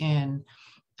histories in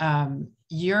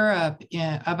Europe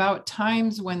about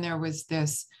times when there was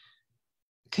this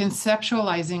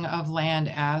conceptualizing of land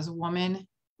as woman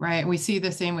right? We see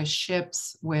the same with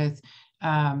ships, with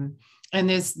and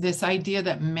this idea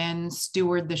that men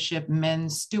steward the ship, men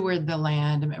steward the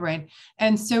land, right?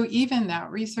 And so even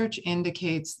that research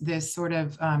indicates this sort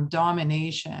of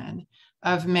domination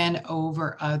of men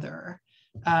over other.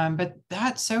 But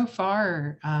that so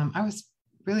far, I was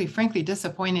really frankly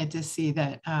disappointed to see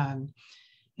that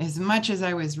as much as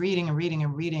I was reading and reading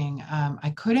and reading,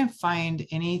 I couldn't find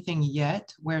anything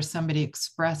yet where somebody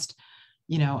expressed,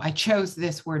 you know, I chose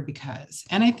this word because.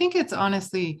 And I think it's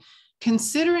honestly,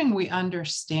 considering we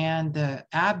understand the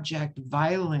abject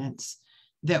violence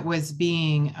that was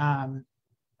being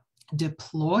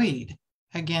deployed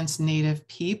against Native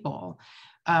people,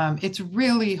 it's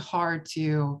really hard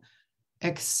to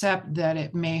accept that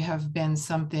it may have been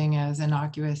something as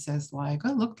innocuous as like, oh,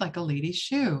 it looked like a lady's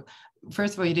shoe.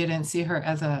 First of all, you didn't see her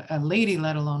as a lady,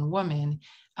 let alone woman.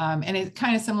 And it's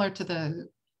kind of similar to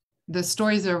the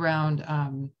stories around,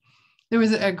 there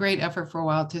was a great effort for a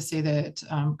while to say that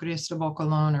Cristobal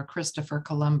Colon, or Christopher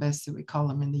Columbus, that we call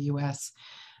him in the US,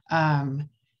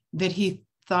 that he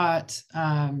thought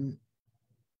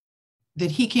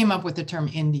that he came up with the term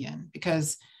Indian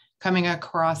because coming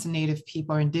across Native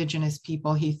people or indigenous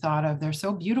people, he thought of, they're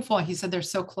so beautiful. He said they're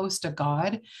so close to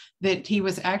God that he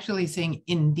was actually saying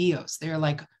indios. They're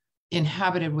like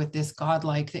inhabited with this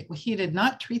godlike thing. He did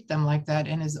not treat them like that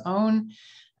in his own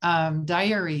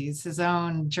diaries, his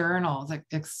own journals, like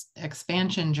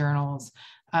expansion journals,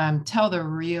 tell the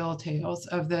real tales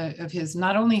of his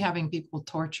not only having people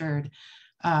tortured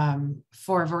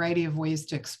for a variety of ways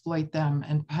to exploit them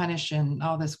and punish and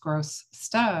all this gross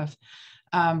stuff,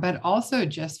 but also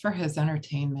just for his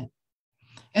entertainment.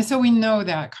 And so we know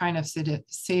that kind of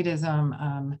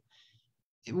sadism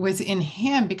was in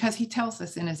him because he tells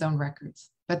us in his own records.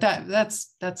 But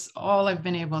that's all I've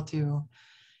been able to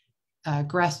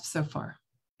grasp so far.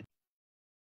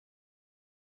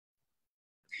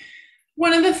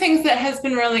 One of the things that has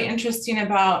been really interesting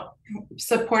about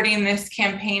supporting this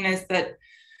campaign is that,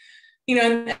 you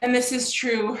know, and this is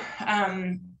true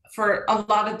for a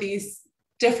lot of these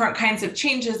different kinds of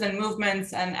changes and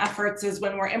movements and efforts, is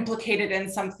when we're implicated in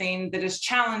something that is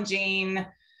challenging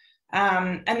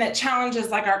and that challenges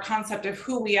like our concept of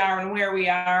who we are and where we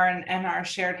are and our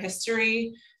shared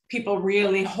history, people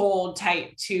really hold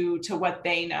tight to what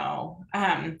they know.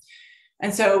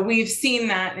 And so we've seen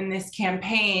that in this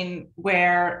campaign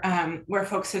where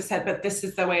folks have said, but this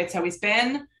is the way it's always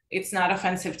been. It's not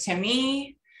offensive to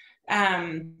me.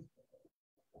 And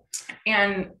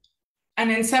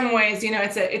in some ways, you know,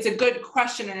 it's a good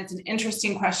question and it's an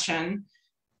interesting question.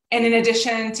 And in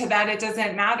addition to that, it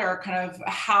doesn't matter kind of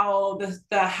how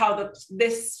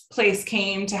this place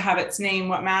came to have its name.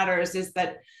 What matters is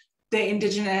that the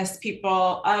indigenous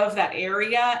people of that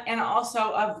area and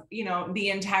also of, you know, the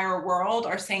entire world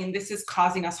are saying this is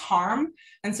causing us harm.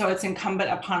 And so it's incumbent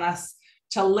upon us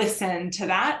to listen to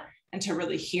that and to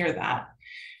really hear that.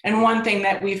 And one thing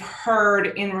that we've heard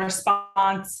in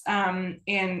response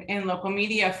in local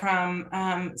media from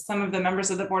some of the members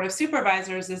of the Board of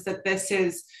Supervisors is that this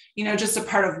is, you know, just a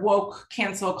part of woke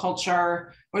cancel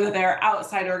culture, or that there are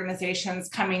outside organizations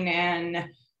coming in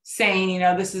saying, you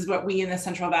know, this is what we in the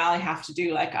Central Valley have to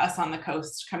do, like us on the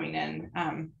coast coming in.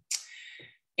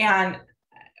 And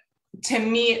to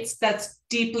me, that's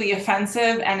deeply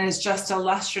offensive and is just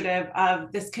illustrative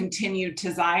of this continued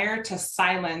desire to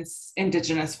silence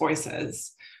Indigenous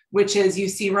voices, which is, you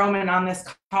see Roman on this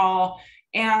call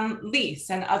and Lise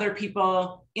and other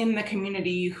people in the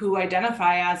community who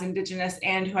identify as Indigenous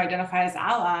and who identify as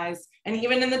allies. And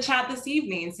even in the chat this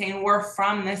evening saying we're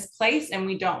from this place and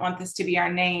we don't want this to be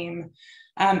our name.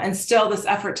 And still this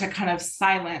effort to kind of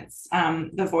silence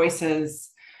the voices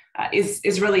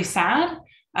is really sad.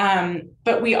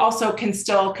 But we also can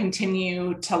still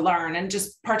continue to learn, and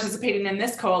just participating in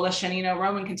this coalition, you know,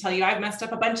 Roman can tell you I've messed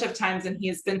up a bunch of times and he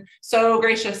has been so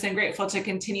gracious and grateful to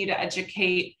continue to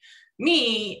educate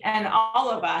me and all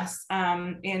of us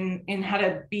in how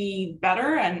to be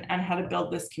better and how to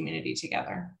build this community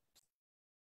together.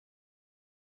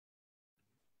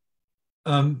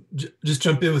 Just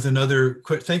jump in with another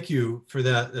quick, thank you for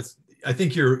that. I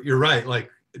think you're right.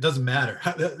 Like, it doesn't matter.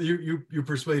 You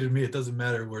persuaded me. It doesn't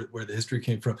matter where the history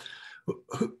came from.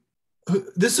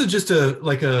 This is just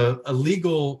a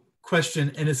legal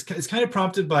question, and it's kind of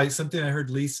prompted by something I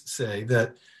heard Lise say,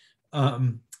 that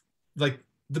like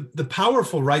the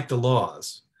powerful write the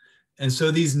laws, and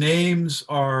so these names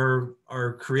are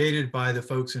created by the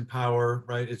folks in power,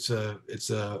 right? It's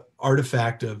a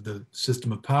artifact of the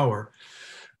system of power.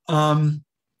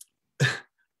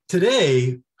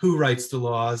 Today, who writes the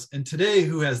laws, and today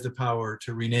who has the power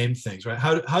to rename things, right?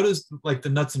 How does like the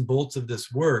nuts and bolts of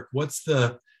this work? What's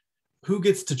the who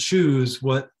gets to choose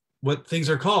what things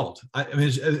are called? I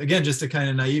mean, again, just a kind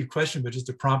of naive question, but just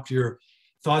to prompt your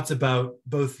thoughts about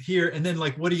both here and then,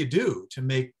 like, what do you do to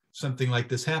make something like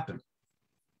this happen?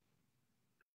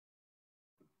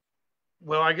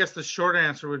 Well, I guess the short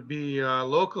answer would be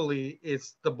locally,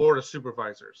 it's the Board of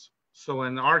Supervisors. So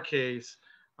in our case,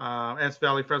 S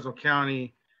Valley Fresno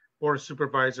County Board of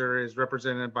Supervisor is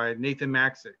represented by Nathan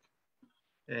Maxick.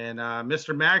 And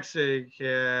Mr. Maxick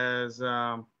has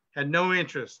had no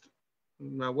interest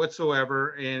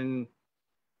whatsoever in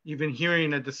even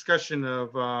hearing a discussion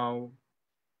of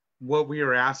what we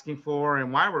are asking for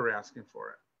and why we're asking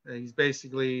for it. He's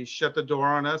basically shut the door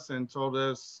on us and told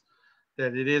us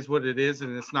that it is what it is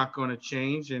and it's not going to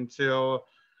change until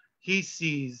he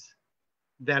sees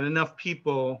that enough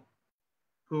people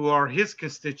who are his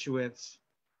constituents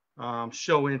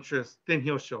show interest, then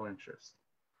he'll show interest.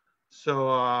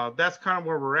 So that's kind of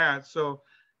where we're at. So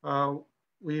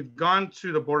we've gone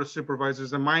to the Board of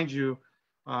Supervisors, and mind you,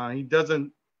 he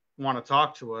doesn't want to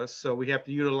talk to us. So we have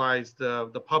to utilize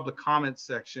the public comment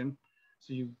section.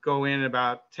 So you go in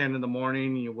about 10 in the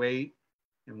morning, you wait,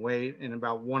 and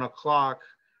about 1 o'clock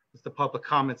is the public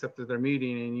comments after their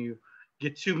meeting, and you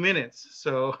get 2 minutes.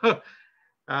 So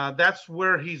that's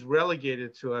where he's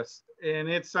relegated to us. And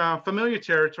it's familiar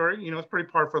territory, you know, it's pretty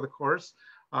par for the course.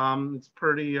 It's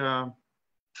pretty,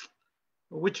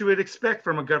 what you would expect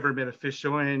from a government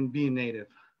official and being native.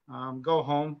 Go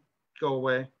home, go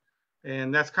away.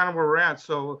 And that's kind of where we're at.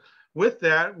 So with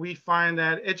that, we find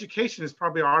that education is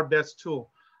probably our best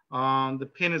tool. The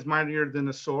pen is mightier than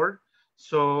the sword.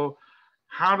 So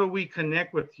how do we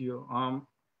connect with you?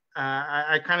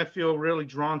 I kind of feel really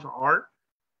drawn to art.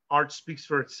 Art speaks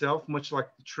for itself, much like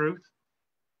the truth.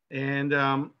 And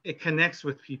it connects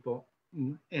with people,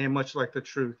 and much like the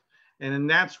truth. And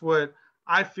that's what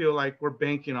I feel like we're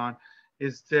banking on,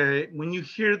 is that when you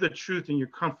hear the truth and you're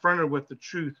confronted with the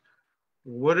truth,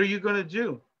 what are you going to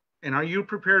do? And are you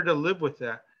prepared to live with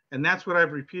that? And that's what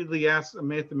I've repeatedly asked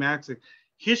Nathan Maxick.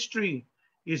 History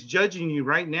is judging you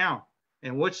right now.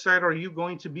 And which side are you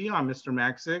going to be on, Mr.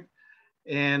 Maxick?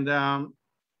 And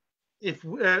if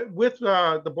with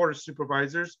the Board of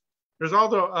Supervisors, there's all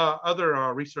the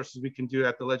other resources we can do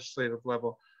at the legislative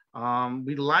level.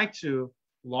 We'd like to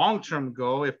long-term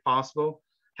go, if possible,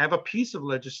 have a piece of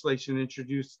legislation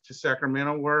introduced to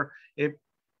Sacramento where it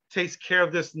takes care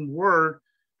of this word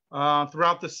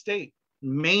throughout the state.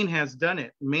 Maine has done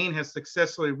it. Maine has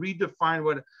successfully redefined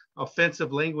what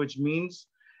offensive language means,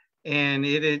 and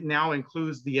it now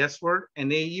includes the S word,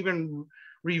 and they even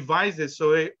revised it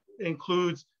so it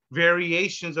includes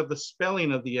variations of the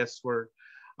spelling of the S word.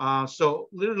 So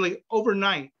literally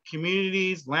overnight,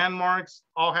 communities, landmarks,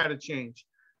 all had to change.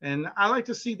 And I like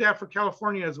to see that for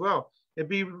California as well. It'd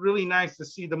be really nice to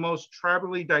see the most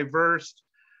tribally diverse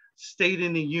state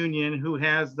in the union who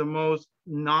has the most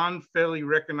non-federally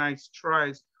recognized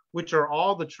tribes, which are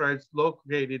all the tribes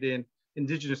located in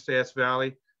indigenous to S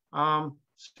Valley,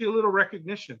 see a little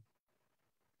recognition.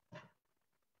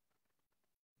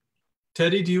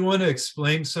 Teddy, do you want to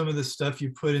explain some of the stuff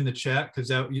you put in the chat? Because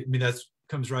that, I mean, that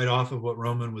comes right off of what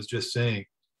Roman was just saying.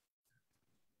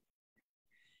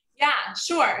 Yeah,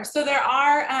 sure. So there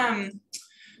are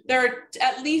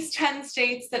at least 10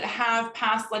 states that have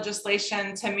passed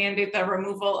legislation to mandate the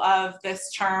removal of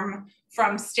this term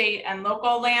from state and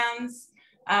local lands.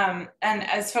 And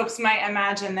as folks might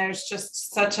imagine, there's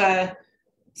just such a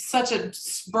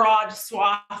broad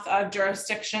swath of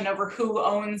jurisdiction over who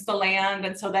owns the land,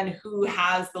 and so then who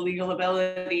has the legal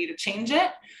ability to change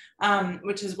it,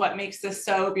 which is what makes this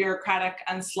so bureaucratic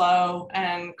and slow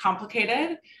and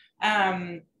complicated.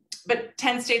 But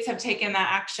 10 states have taken that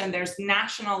action. There's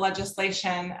national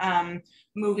legislation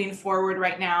moving forward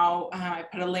right now. I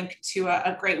put a link to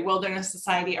a Great Wilderness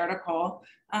Society article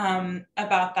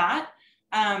about that.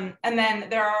 And then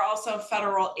there are also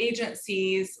federal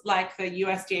agencies like the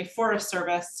USDA Forest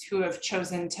Service who have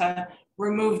chosen to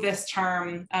remove this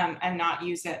term and not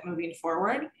use it moving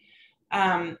forward.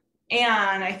 And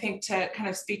I think to kind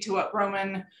of speak to what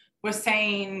Roman was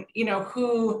saying, you know,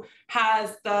 who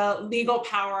has the legal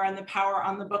power and the power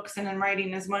on the books and in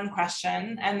writing is one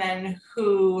question, and then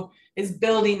who is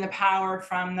building the power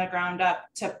from the ground up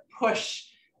to push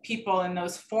people in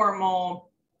those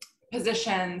formal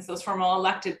positions, those formal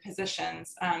elected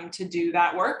positions to do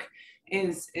that work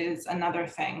is another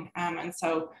thing. And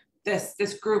so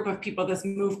this group of people, this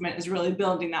movement is really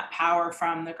building that power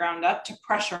from the ground up to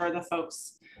pressure the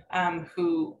folks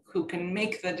who can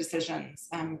make the decisions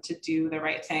to do the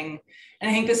right thing. And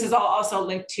I think this is all also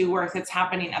linked to work that's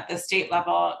happening at the state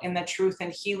level in the Truth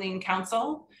and Healing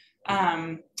Council.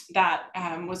 that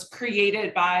was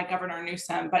created by Governor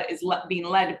Newsom, but is being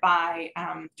led by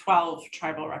 12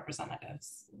 tribal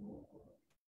representatives.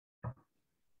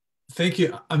 Thank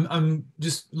you. I'm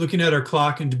just looking at our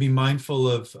clock, and to be mindful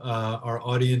of our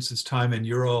audience's time and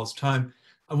your all's time,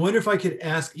 I wonder if I could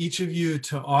ask each of you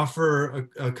to offer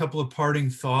a couple of parting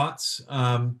thoughts.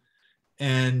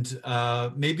 And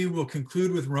maybe we'll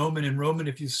conclude with Roman. And Roman,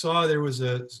 if you saw, there was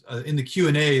in the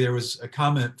Q&A, there was a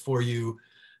comment for you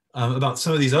about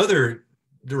some of these other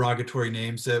derogatory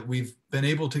names that we've been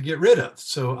able to get rid of.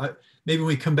 So maybe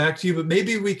we come back to you, but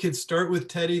maybe we could start with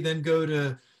Teddy, then go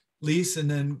to Lise, and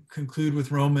then conclude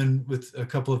with Roman with a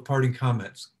couple of parting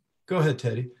comments. Go ahead,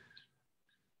 Teddy.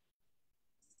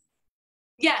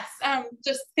 Yes,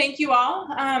 just thank you all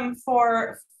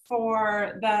for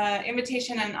the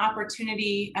invitation and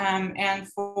opportunity and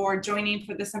for joining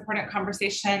for this important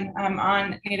conversation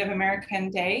on Native American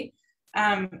Day.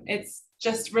 It's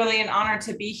just really an honor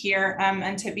to be here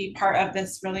and to be part of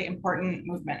this really important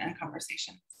movement and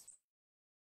conversation.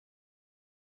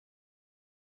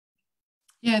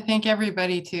 Yeah, thank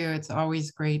everybody too. It's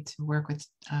always great to work with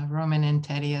Roman and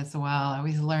Teddy as well. I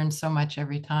always learn so much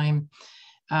every time.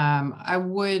 I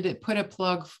would put a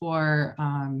plug for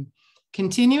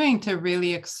continuing to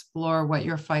really explore what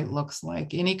your fight looks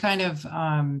like. Any kind of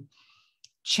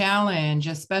challenge,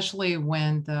 especially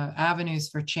when the avenues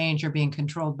for change are being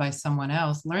controlled by someone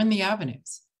else, learn the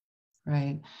avenues,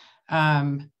 right?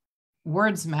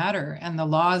 Words matter and the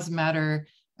laws matter.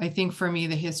 I think for me,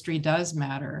 the history does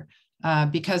matter.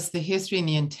 Because the history and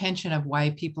the intention of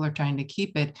why people are trying to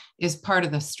keep it is part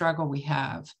of the struggle we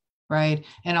have, right?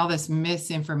 And all this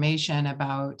misinformation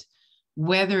about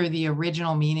whether the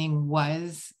original meaning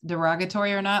was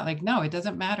derogatory or not, like, no, it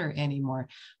doesn't matter anymore.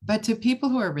 But to people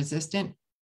who are resistant,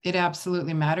 it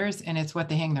absolutely matters, and it's what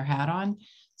they hang their hat on.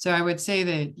 So I would say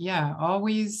that, yeah,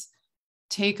 always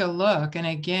take a look. And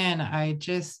again, I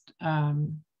just,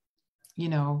 you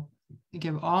know,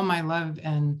 give all my love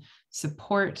and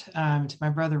support to my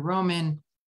brother Roman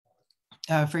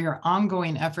for your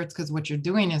ongoing efforts, because what you're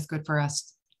doing is good for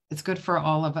us. It's good for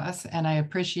all of us. And I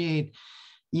appreciate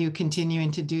you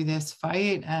continuing to do this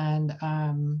fight. And,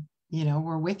 you know,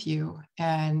 we're with you.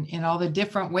 And in all the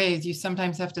different ways, you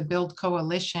sometimes have to build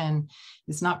coalition.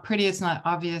 It's not pretty. It's not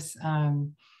obvious.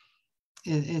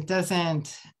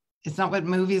 It's not what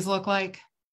movies look like.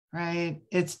 Right?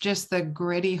 It's just the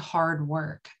gritty, hard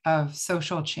work of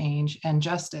social change and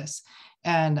justice.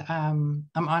 And I'm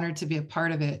honored to be a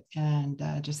part of it. And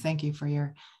just thank you for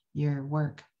your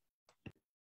work.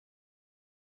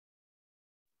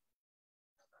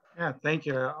 Yeah, thank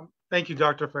you. Thank you,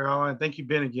 Dr. Fiala, and thank you,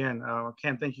 Ben, again. I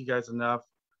can't thank you guys enough.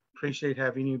 Appreciate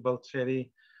having you both,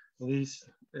 Teddy, Lise.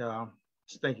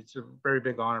 Thank you. It's a very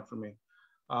big honor for me.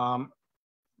 To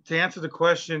answer the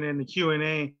question in the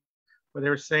Q&A, where they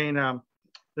were saying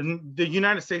the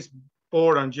United States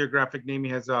Board on Geographic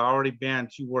Naming has already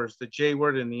banned two words, the J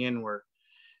word and the N word.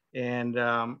 And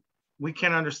we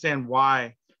can't understand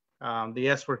why the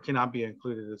S word cannot be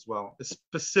included as well. It's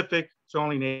specific to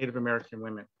only Native American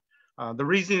women. The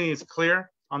reasoning is clear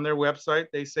on their website.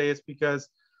 They say it's because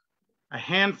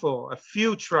a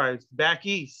few tribes back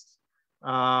east,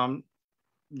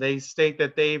 they state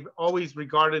that they've always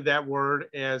regarded that word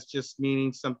as just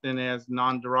meaning something as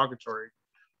non-derogatory,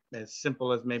 as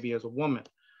simple as maybe as a woman.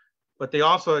 But they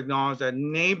also acknowledge that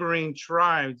neighboring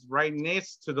tribes right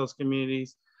next to those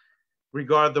communities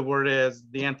regard the word as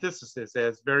the antithesis,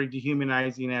 as very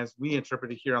dehumanizing as we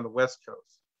interpret it here on the West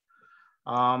Coast.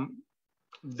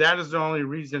 That is the only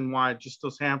reason why just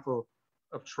those handful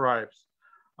of tribes.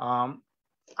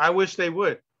 I wish they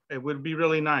would. It would be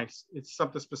really nice. It's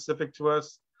something specific to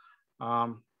us.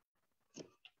 I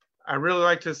really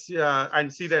like to see, I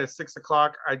see that at 6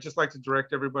 o'clock. I'd just like to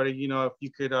direct everybody, you know, if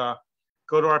you could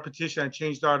go to our petition at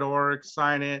change.org,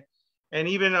 sign it. And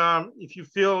even if you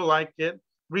feel like it,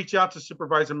 reach out to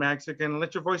Supervisor Magsic and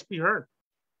let your voice be heard.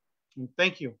 And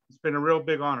thank you. It's been a real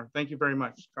big honor. Thank you very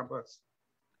much. God bless.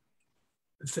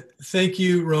 Thank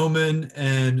you, Roman,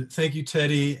 and thank you,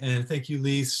 Teddy, and thank you,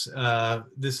 Lise.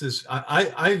 This is,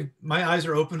 my eyes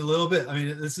are open a little bit. I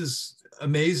mean, this is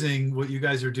amazing what you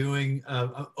guys are doing,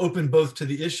 open both to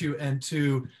the issue and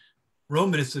to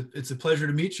Roman. It's a pleasure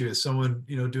to meet you as someone,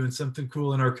 you know, doing something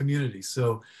cool in our community.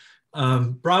 So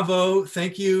bravo,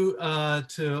 thank you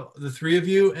to the three of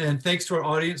you, and thanks to our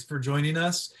audience for joining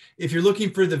us. If you're looking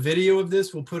for the video of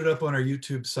this, we'll put it up on our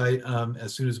YouTube site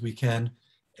as soon as we can.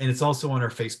 And it's also on our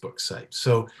Facebook site.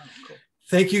 So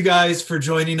thank you guys for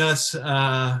joining us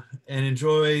and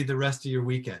enjoy the rest of your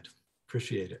weekend.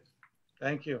 Appreciate it.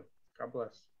 Thank you. God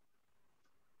bless.